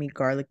like make me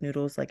garlic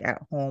noodles like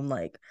at home.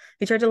 Like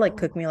he tried to like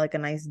cook me like a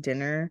nice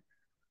dinner,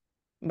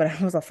 but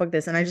I was like, fuck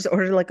this. And I just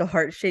ordered like a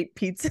heart-shaped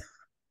pizza.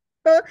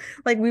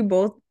 Like we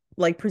both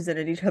like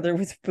presented each other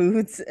with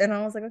foods, and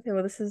I was like, okay,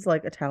 well, this is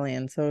like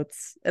Italian, so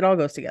it all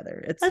goes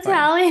together. It's fine.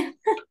 Italian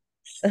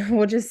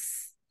We'll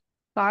just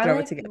throw it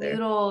garlic together.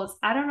 noodles.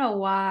 I don't know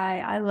why.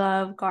 I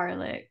love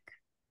garlic.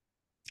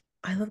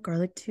 I love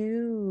garlic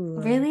too.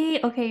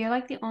 Really? Okay, you're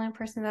like the only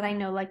person that I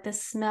know. Like the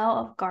smell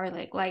of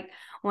garlic. Like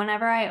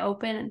whenever I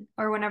open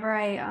or whenever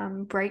I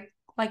break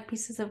like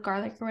pieces of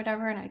garlic or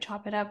whatever and I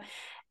chop it up.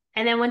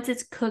 And then once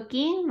it's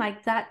cooking,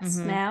 like that Mm-hmm.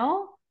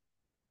 smell,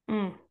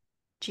 mm,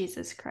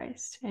 Jesus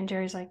Christ. And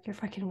Jerry's like, you're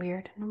fucking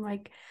weird. And I'm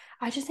like,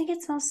 I just think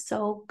it smells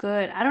so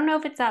good. I don't know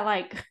if it's that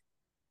like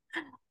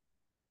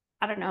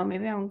I don't know,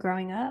 maybe I'm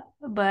growing up,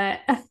 but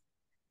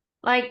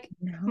like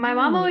my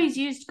mom No. always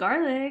used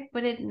garlic,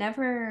 but it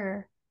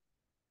never,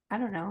 I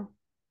don't know,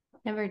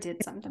 never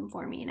did something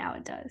for me. Now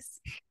it does.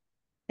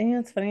 And you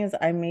know what's funny is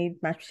I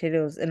made mashed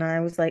potatoes and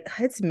I was like,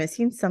 it's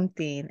missing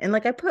something. And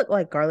like I put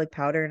like garlic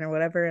powder in or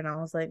whatever, and I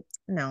was like,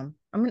 no,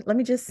 let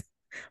me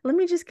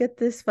just get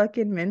this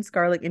fucking minced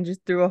garlic and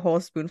just threw a whole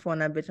spoonful in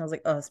that bitch. And I was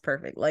like, oh, it's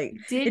perfect. Like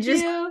it Did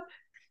just you?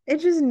 it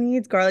just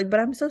needs garlic. But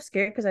I'm so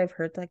scared because I've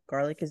heard that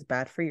garlic is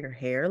bad for your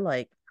hair.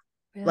 Like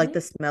the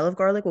Really? smell of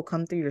garlic will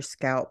come through your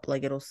scalp,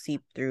 like it'll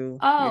seep through your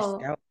Oh,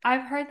 scalp.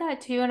 I've heard that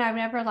too, and I've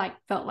never like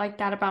felt like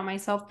that about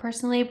myself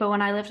personally. But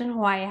when I lived in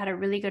Hawaii, I had a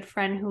really good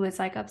friend who was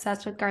like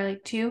obsessed with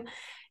garlic too,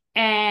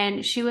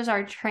 and she was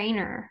our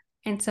trainer.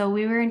 And so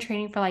we were in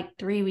training for like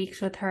 3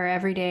 weeks with her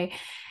every day.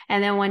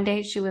 And then one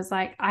day she was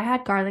like, I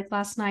had garlic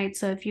last night.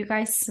 So if you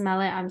guys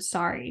smell it, I'm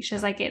sorry. She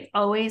was like, it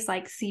always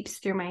like seeps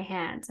through my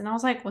hands. And I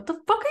was like, what the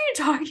fuck are you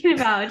talking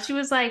about? She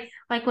was like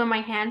when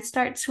my hands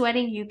start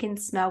sweating, you can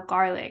smell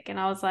garlic. And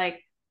I was like,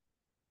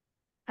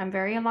 I'm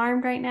very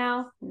alarmed right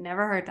now.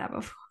 Never heard that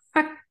before.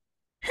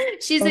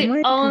 She's Oh the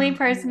my only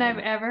person I've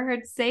God. ever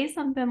heard say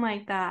something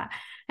like that.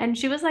 And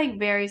she was like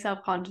very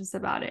self-conscious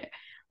about it.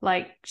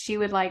 Like she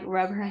would like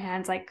rub her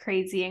hands like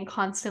crazy and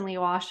constantly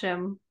wash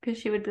them because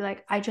she would be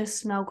like, I just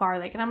smell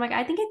garlic. And I'm like,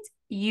 I think it's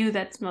you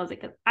that smells it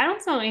because I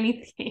don't smell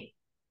anything.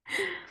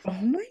 Oh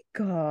my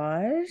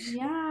gosh.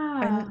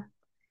 Yeah. And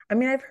I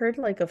mean, I've heard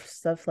like of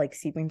stuff like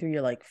seeping through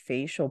your like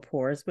facial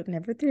pores, but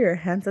never through your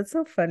hands. That's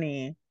so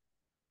funny.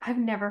 I've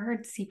never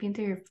heard seeping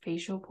through your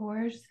facial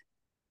pores.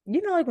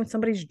 You know, like when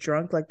somebody's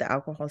drunk, like the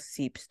alcohol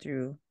seeps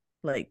through,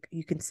 like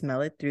you can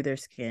smell it through their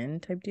skin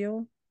type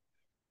deal.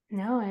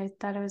 No, I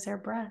thought it was their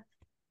breath.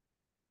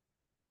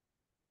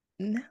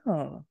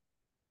 No.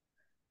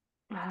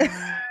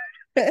 I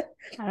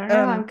don't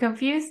know. I'm Um,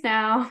 confused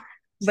now.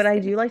 but Just I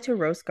kidding. do like to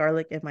roast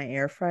garlic in my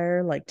air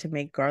fryer, like to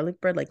make garlic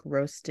bread, like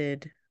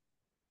roasted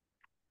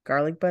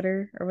garlic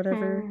butter or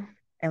whatever, Hmm.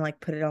 and like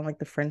put it on like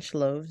the French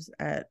loaves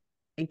at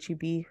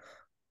HEB.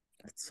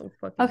 That's so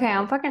fucking Okay,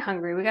 I'm good. fucking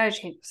hungry. We gotta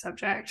change the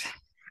subject.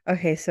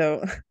 Okay,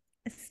 so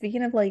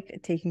speaking of like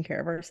taking care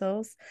of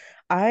ourselves,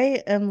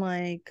 I am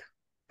like,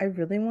 I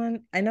really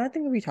want, I know I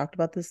think we talked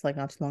about this like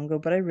not too long ago,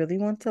 but I really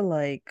want to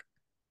like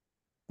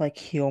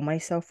heal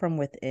myself from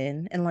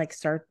within and like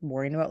start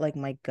worrying about like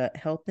my gut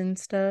health and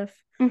stuff.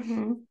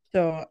 Hmm.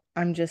 So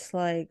I'm just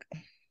like,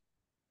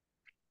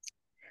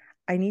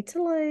 I need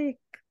to like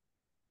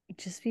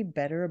just be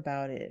better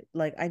about it.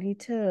 Like I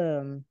need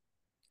to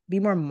be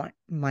more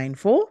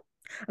mindful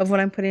of what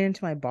I'm putting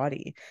into my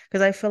body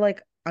because I feel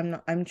like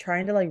I'm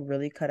trying to like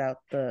really cut out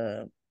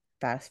the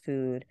fast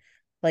food,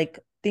 like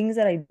things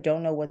that I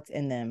don't know what's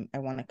in them. I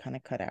want to kind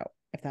of cut out,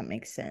 if that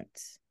makes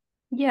sense.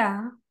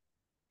 Yeah,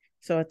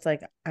 So it's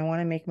like I want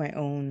to make my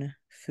own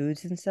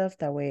foods and stuff.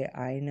 That way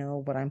I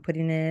know what I'm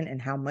putting in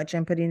and how much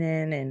I'm putting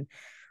in and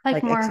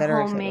like like et more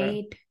cetera, et cetera.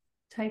 homemade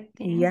type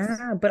things.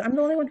 Yeah, but I'm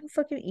the only one who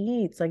fucking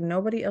eats. Like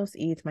nobody else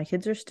eats. My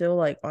kids are still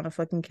like on a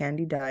fucking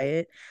candy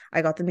diet.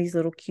 I got them these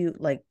little cute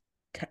like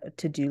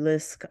to-do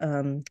list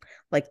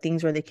like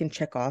things where they can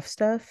check off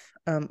stuff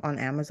on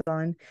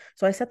Amazon.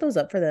 So I set those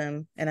up for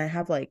them and I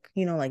have like,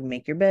 you know, like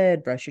make your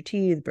bed, brush your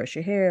teeth, brush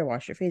your hair,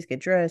 wash your face, get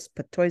dressed,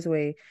 put toys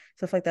away,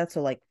 stuff like that.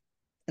 So like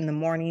in the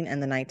morning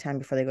and the nighttime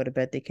before they go to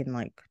bed, they can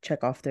like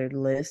check off their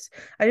list.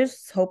 I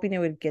just hoping it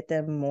would get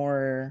them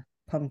more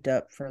pumped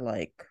up for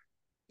like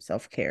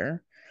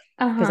self-care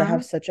because I Uh-huh.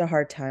 have such a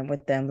hard time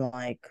with them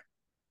like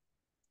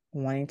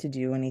wanting to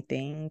do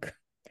anything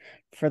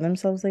for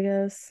themselves, I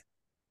guess.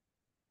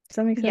 Does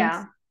that make sense?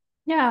 Yeah.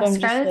 Yeah, So I'm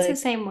just Scarlett's the like,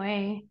 same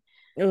way.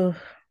 ugh.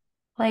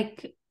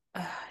 Like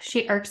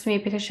she irks me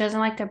because she doesn't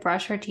like to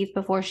brush her teeth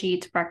before she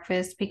eats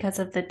breakfast because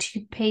of the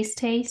toothpaste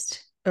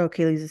taste. Oh,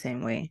 Kaylee's the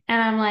same way.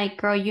 And I'm like,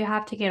 girl, you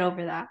have to get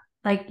over that.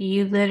 Like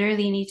you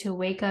literally need to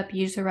wake up,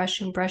 use the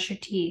restroom, brush your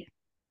teeth,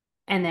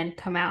 and then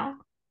come out.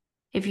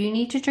 If you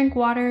need to drink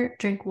water,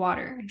 drink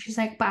water. And she's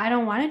like, but I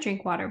don't want to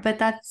drink water.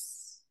 But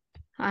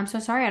I'm so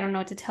sorry. I don't know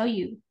what to tell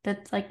you.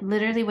 That's like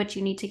literally what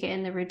you need to get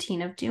in the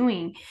routine of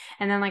doing.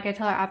 And then, like I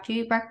tell her, after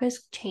you eat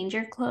breakfast, change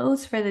your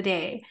clothes for the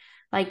day.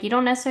 Like, you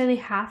don't necessarily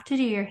have to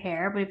do your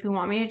hair, but if you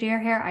want me to do your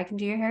hair, I can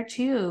do your hair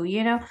too,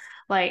 you know?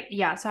 Like,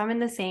 yeah. So I'm in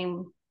the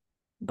same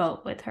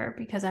boat with her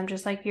because I'm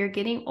just like, you're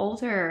getting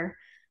older.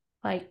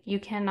 Like, you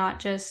cannot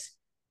just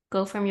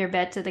go from your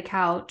bed to the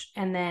couch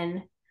and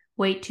then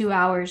wait 2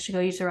 hours to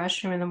go use the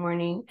restroom in the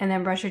morning and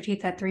then brush your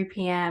teeth at 3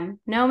 p.m.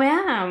 No,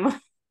 ma'am.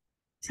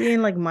 See,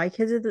 and like my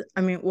kids are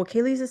I mean, well,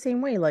 Kaylee's the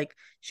same way. Like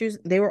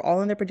they were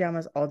all in their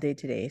pajamas all day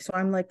today. So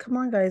I'm like, come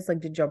on, guys,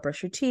 like, did y'all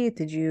brush your teeth?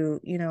 Did you,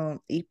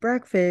 eat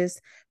breakfast,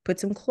 put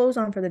some clothes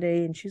on for the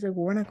day? And she's like,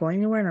 well, we're not going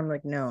anywhere. And I'm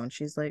like, no. And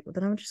she's like, well,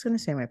 then I'm just gonna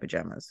stay in my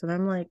pajamas. And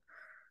I'm like,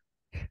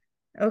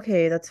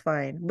 okay, that's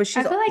fine. But I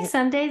she's feel like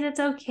some days it's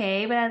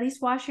okay, but at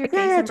least wash your yeah,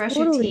 face yeah, and brush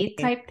your totally. teeth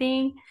type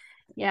thing.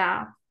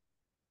 Yeah.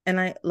 And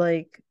I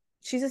like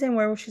she's the same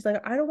way where she's like,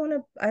 I don't want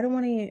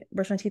to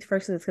brush my teeth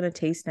first because it's gonna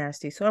taste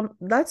nasty. So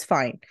that's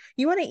fine.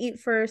 You want to eat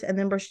first and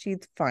then brush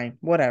teeth, fine,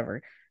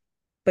 whatever.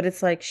 But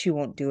it's like she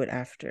won't do it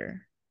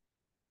after.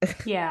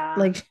 Yeah.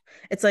 Like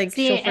it's like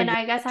See, she'll and forget,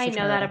 I guess I she'll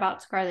know try that to.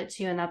 about Scarlett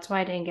too, and that's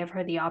why I didn't give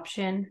her the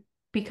option.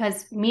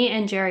 Because me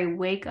and Jerry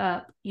wake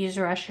up, use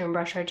the restroom,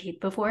 brush our teeth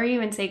before we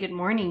even say good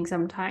morning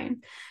sometimes.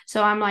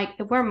 So I'm like,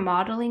 if we're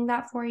modeling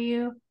that for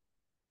you,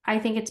 I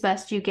think it's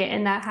best you get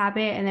in that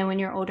habit. And then when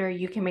you're older,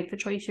 you can make the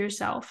choice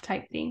yourself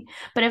type thing.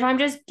 But if I'm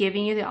just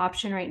giving you the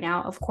option right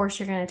now, of course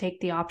you're going to take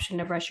the option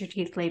to brush your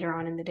teeth later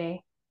on in the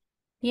day.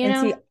 You And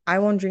see, know? I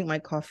won't drink my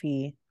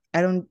coffee.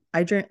 I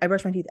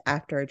brush my teeth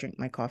after I drink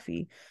my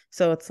coffee.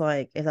 So it's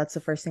like if that's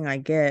the first thing I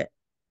get,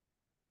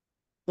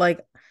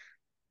 like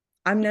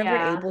I'm never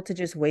Yeah. able to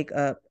just wake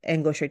up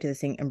and go straight to the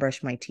sink and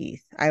brush my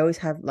teeth. I always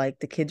have like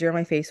the kids are on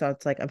my face, so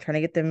it's like I'm trying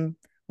to get them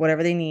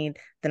whatever they need.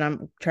 Then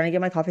I'm trying to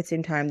get my coffee at the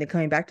same time, then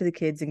coming back to the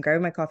kids and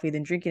grabbing my coffee,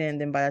 then drinking it. And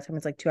then by that time,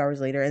 it's like 2 hours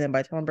later. And then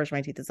by the time I brush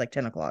my teeth, it's like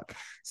 10 o'clock.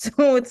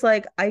 So it's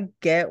like, I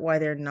get why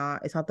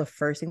it's not the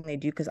first thing they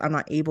do because I'm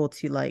not able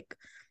to like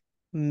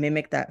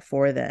mimic that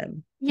for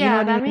them. You know Yeah,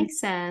 what I that mean? makes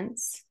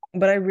sense.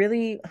 But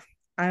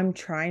I'm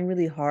trying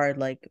really hard,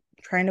 like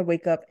trying to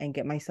wake up and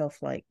get myself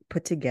like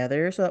put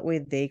together so that way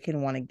they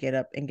can want to get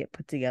up and get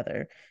put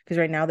together. Because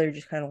right now they're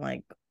just kind of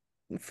like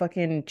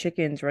fucking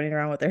chickens running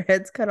around with their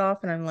heads cut off.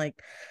 And I'm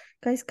like,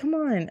 guys, come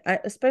on.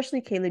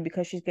 Especially Kaylee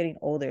because she's getting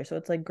older. So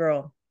it's like,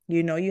 girl,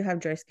 you know you have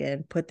dry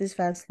skin. Put this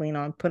Vaseline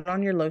on, put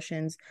on your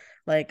lotions.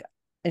 Like,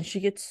 and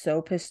she gets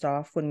so pissed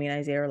off when me and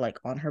Isaiah are like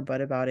on her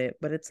butt about it.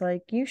 But it's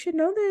like, you should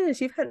know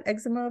this. You've had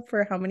eczema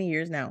for how many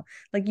years now?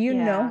 Like, you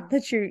know Yeah.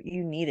 that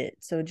you need it.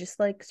 So just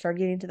like start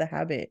getting into the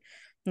habit.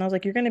 And I was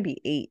like, you're gonna be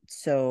 8.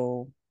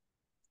 So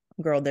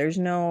girl, there's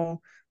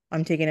no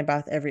I'm taking a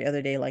bath every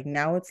other day. Like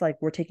now it's like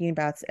we're taking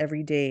baths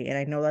every day. And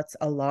I know that's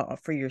a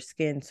lot for your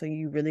skin. So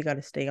you really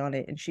gotta stay on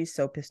it. And she's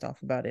so pissed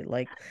off about it.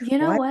 Like, You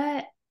know why?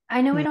 what?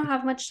 I know we Hmm. don't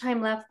have much time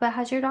left, but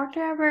has your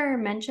doctor ever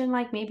mentioned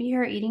like maybe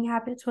her eating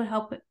habits would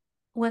help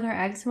with her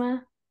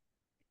eczema?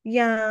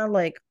 Yeah,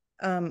 like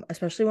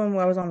especially when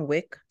I was on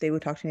WIC, they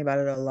would talk to me about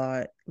it a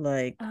lot,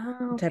 like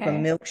Oh, the type of okay.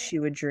 milk she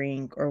would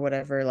drink or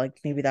whatever, like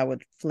maybe that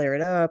would flare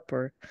it up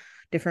or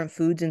different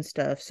foods and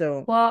stuff.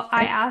 So Well,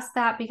 I I asked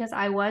that because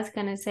I was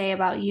going to say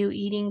about you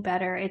eating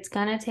better. It's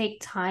going to take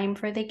time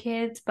for the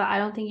kids, but I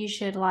don't think you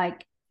should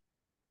like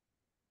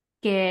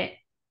get,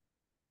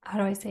 how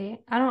do I say it?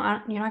 You're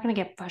not going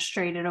to get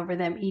frustrated over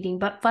them eating,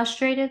 but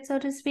frustrated, so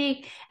to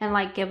speak, and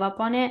like give up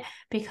on it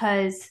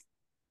because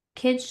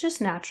kids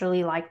just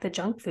naturally like the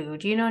junk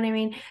food. You know what I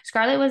mean?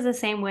 Scarlett was the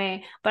same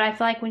way, but I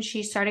feel like when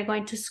she started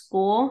going to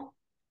school,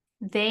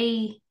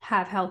 they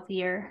have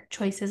healthier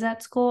choices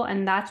at school.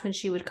 And that's when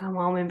she would come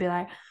home and be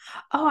like,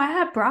 oh, I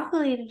had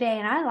broccoli today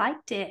and I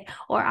liked it.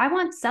 Or I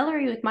want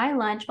celery with my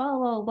lunch, blah,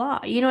 blah, blah.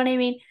 You know what I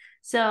mean?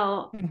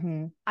 So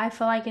Mhm. I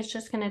feel like it's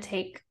just going to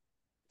take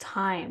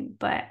time,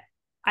 but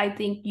I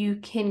think you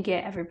can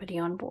get everybody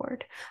on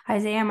board.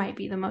 Isaiah might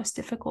be the most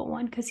difficult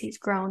one because he's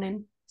grown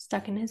and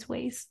stuck in his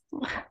ways.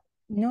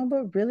 No,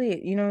 but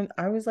really,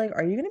 I was like,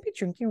 are you gonna be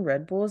drinking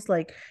Red Bulls?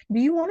 Like, do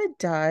you want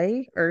to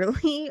die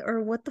early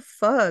or what the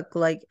fuck?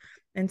 Like,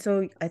 and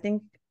so I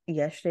think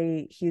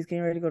yesterday he was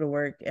getting ready to go to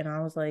work and I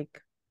was like,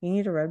 you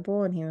need a Red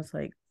Bull? And he was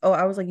like, oh,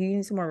 I was like, you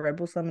need some more Red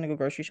Bulls, so I'm gonna go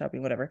grocery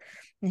shopping, whatever.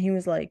 And he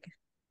was like,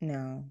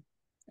 no.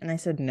 And I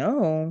said,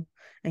 no.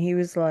 And he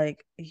was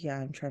like, yeah,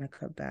 I'm trying to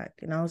cut back.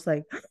 And I was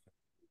like,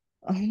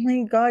 oh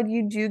my God,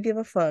 you do give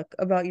a fuck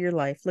about your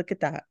life. Look at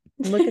that.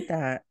 Look at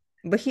that.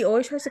 But he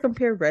always tries to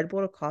compare Red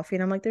Bull to coffee.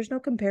 And I'm like, there's no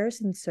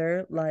comparison,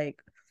 sir.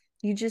 Like,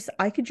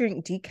 I could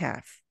drink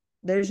decaf.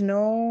 There's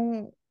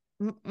no,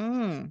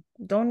 don't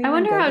I even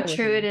wonder go how there with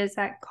true it me. is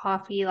that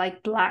coffee,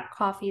 like black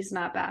coffee, is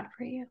not bad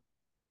for you.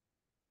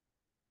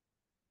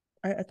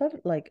 I thought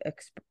like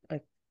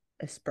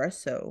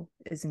espresso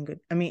isn't good.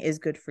 I mean, is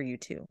good for you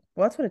too.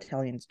 Well, that's what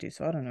Italians do.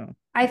 So I don't know.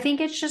 I think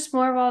it's just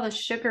more of all the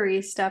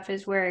sugary stuff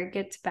is where it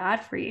gets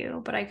bad for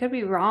you, but I could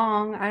be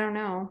wrong. I don't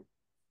know.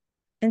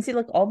 And see,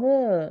 like all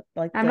the,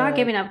 like I'm not the,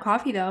 giving up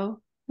coffee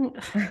though. I'm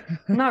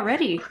not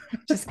ready.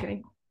 Just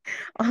kidding.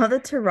 all the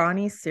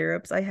Tirani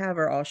syrups I have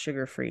are all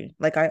sugar free.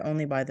 Like I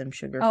only buy them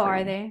sugar Oh, are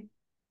free. they?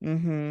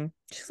 Mm-hmm.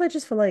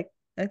 Just feel like,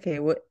 okay,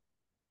 what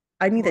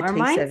I need the More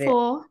taste of it.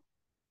 mindful.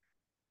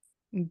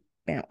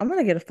 Bam. I'm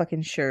gonna get a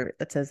fucking shirt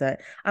that says that.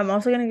 I'm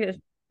also gonna get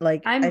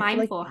like I'm I feel like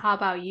mindful. How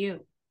about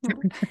you?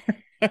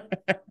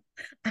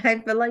 I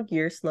feel like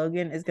your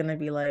slogan is gonna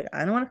be like,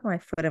 I don't want to put my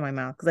foot in my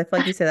mouth because I feel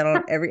like you say that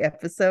on every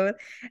episode.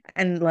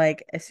 And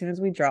like as soon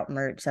as we drop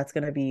merch, that's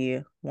gonna be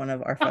one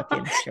of our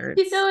fucking You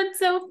shirts. know, it's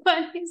so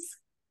funny.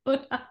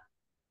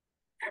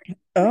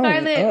 Oh,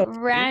 Scarlett oh, okay.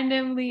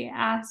 randomly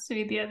asked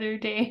me the other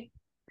day,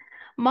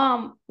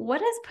 Mom, what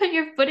does put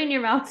your foot in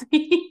your mouth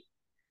mean?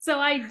 So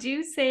I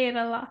do say it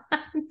a lot.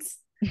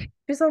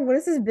 She's like, what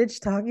is this bitch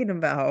talking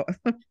about?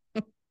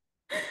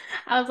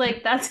 I was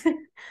like, that's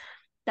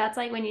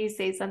like when you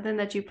say something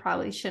that you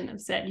probably shouldn't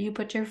have said. You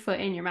put your foot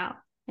in your mouth.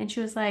 And she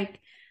was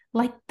like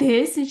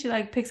this. And she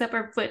like picks up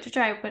her foot to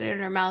try and put it in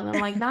her mouth. I'm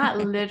like, not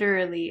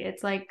literally.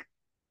 It's like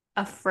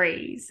a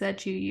phrase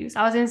that you use.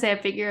 I was gonna say a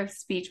figure of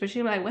speech, but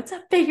she was like, what's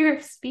a figure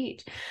of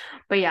speech?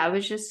 But yeah, it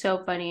was just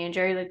so funny. And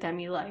Jerry looked at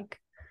me like,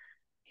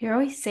 you're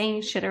always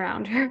saying shit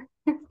around her.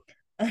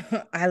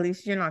 At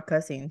least you're not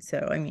cussing,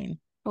 so I mean.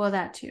 Well,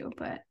 that too,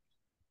 but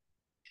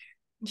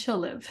she'll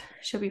live.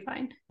 She'll be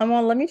fine.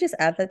 Well, let me just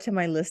add that to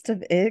my list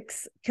of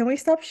icks. Can we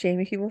stop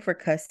shaming people for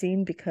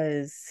cussing?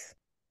 Because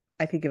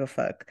I could give a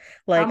fuck.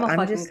 Like, I'm a I'm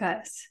fucking just,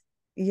 cuss.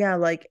 yeah,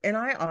 like, and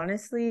I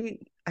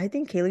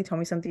think Kaylee told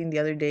me something the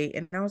other day,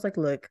 and I was like,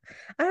 look,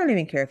 I don't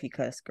even care if you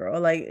cuss, girl.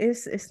 Like,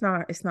 it's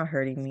not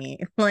hurting me.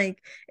 Like,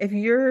 if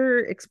you're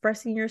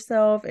expressing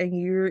yourself and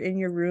you're in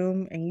your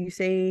room and you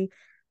say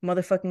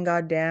motherfucking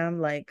goddamn,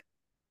 like,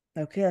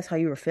 okay, that's how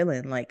you were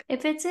feeling. Like,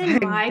 If it's I in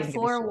my don't give a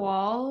four shit.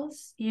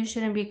 walls, you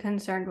shouldn't be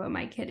concerned what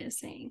my kid is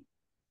saying.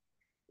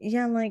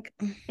 Yeah, like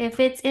If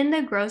it's in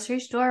the grocery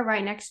store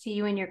right next to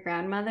you and your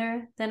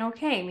grandmother, then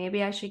okay,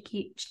 maybe I should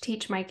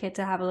teach my kid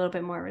to have a little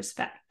bit more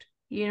respect.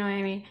 You know what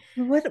I mean?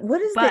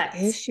 what is the But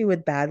issue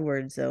with bad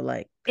words though?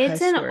 Like it's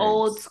cuss an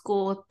old words.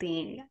 school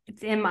thing.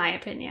 It's in my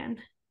opinion.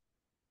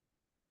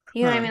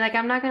 You know what I Huh. mean? Like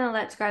I'm not gonna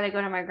let Scarlett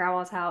go to my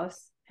grandma's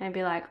house and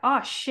be like,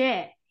 oh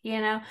shit, you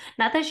know?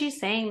 Not that she's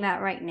saying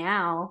that right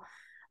now,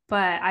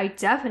 but I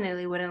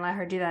definitely wouldn't let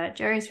her do that at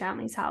Jerry's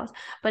family's house.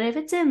 But if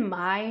it's in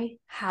my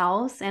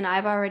house and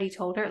I've already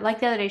told her, like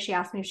the other day, she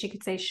asked me if she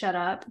could say shut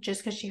up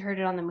just because she heard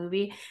it on the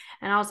movie.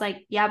 And I was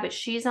like, yeah, but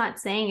she's not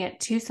saying it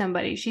to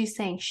somebody. She's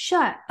saying,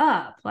 shut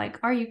up. Like,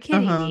 are you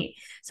kidding Uh-huh. me?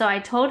 So I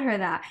told her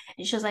that.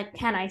 And she was like,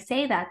 can I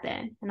say that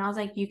then? And I was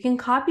like, you can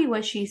copy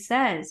what she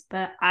says,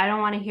 but I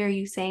don't want to hear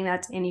you saying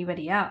that to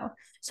anybody else.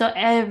 So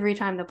every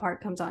time the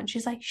part comes on,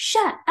 she's like,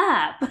 shut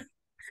up.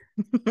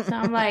 So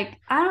I'm like,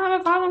 I don't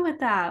have a problem with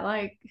that.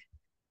 Like,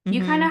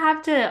 you kind of Mm-hmm.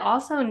 have to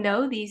also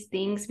know these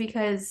things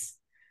because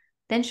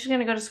then she's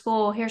gonna go to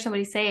school, hear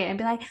somebody say it, and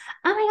be like,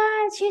 "Oh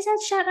my god, she said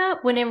shut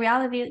up." When in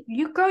reality,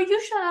 you girl,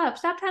 you shut up.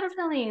 Stop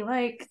tattletelling.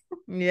 Like,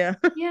 Yeah.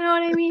 you know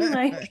what I mean?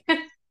 Like,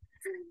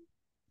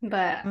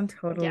 but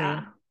Totally.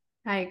 yeah,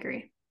 I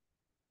agree.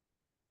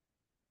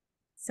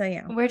 So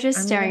yeah, We're just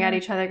I'm staring at gonna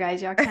each other,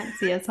 guys. Y'all can't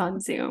see us on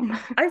Zoom.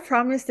 I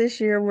promise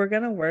this year we're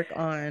gonna work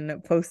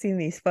on posting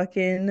these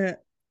fucking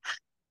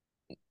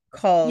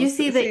You calls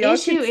see, so the y'all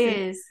issue can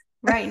see. is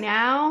right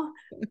now.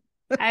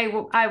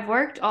 I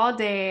worked all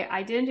day.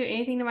 I didn't do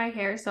anything to my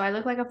hair, so I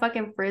look like a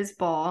fucking frizz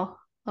ball.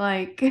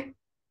 Like,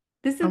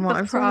 this is the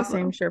I'm still in the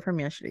same problem. shirt from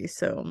yesterday,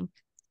 so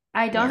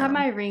I don't have yeah.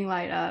 my ring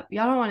light up.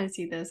 Y'all don't want to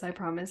see this, I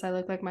promise. I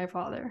look like my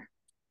father.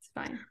 It's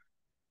fine.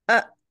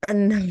 Uh,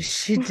 no,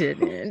 she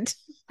didn't.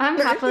 I'm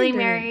No, she happily didn't.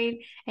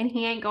 married and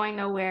he ain't going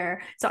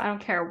nowhere. So I don't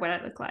care what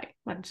I look like.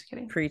 I'm just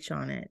kidding. Preach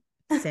on it.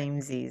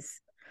 Same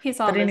Z's. He's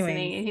all But listening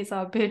anyways, and he's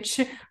all,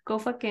 bitch, go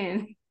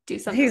fucking do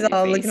something he's with your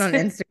all looking face. on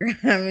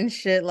Instagram and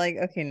shit like,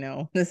 okay,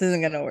 no, this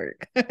isn't gonna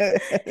work.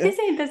 This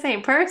ain't the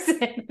same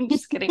person. I'm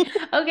just kidding.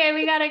 Okay,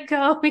 we gotta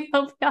go. We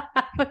hope y'all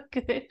have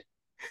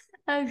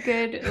a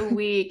good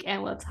week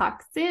and we'll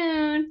talk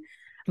soon.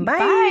 Bye.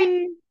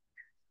 Bye.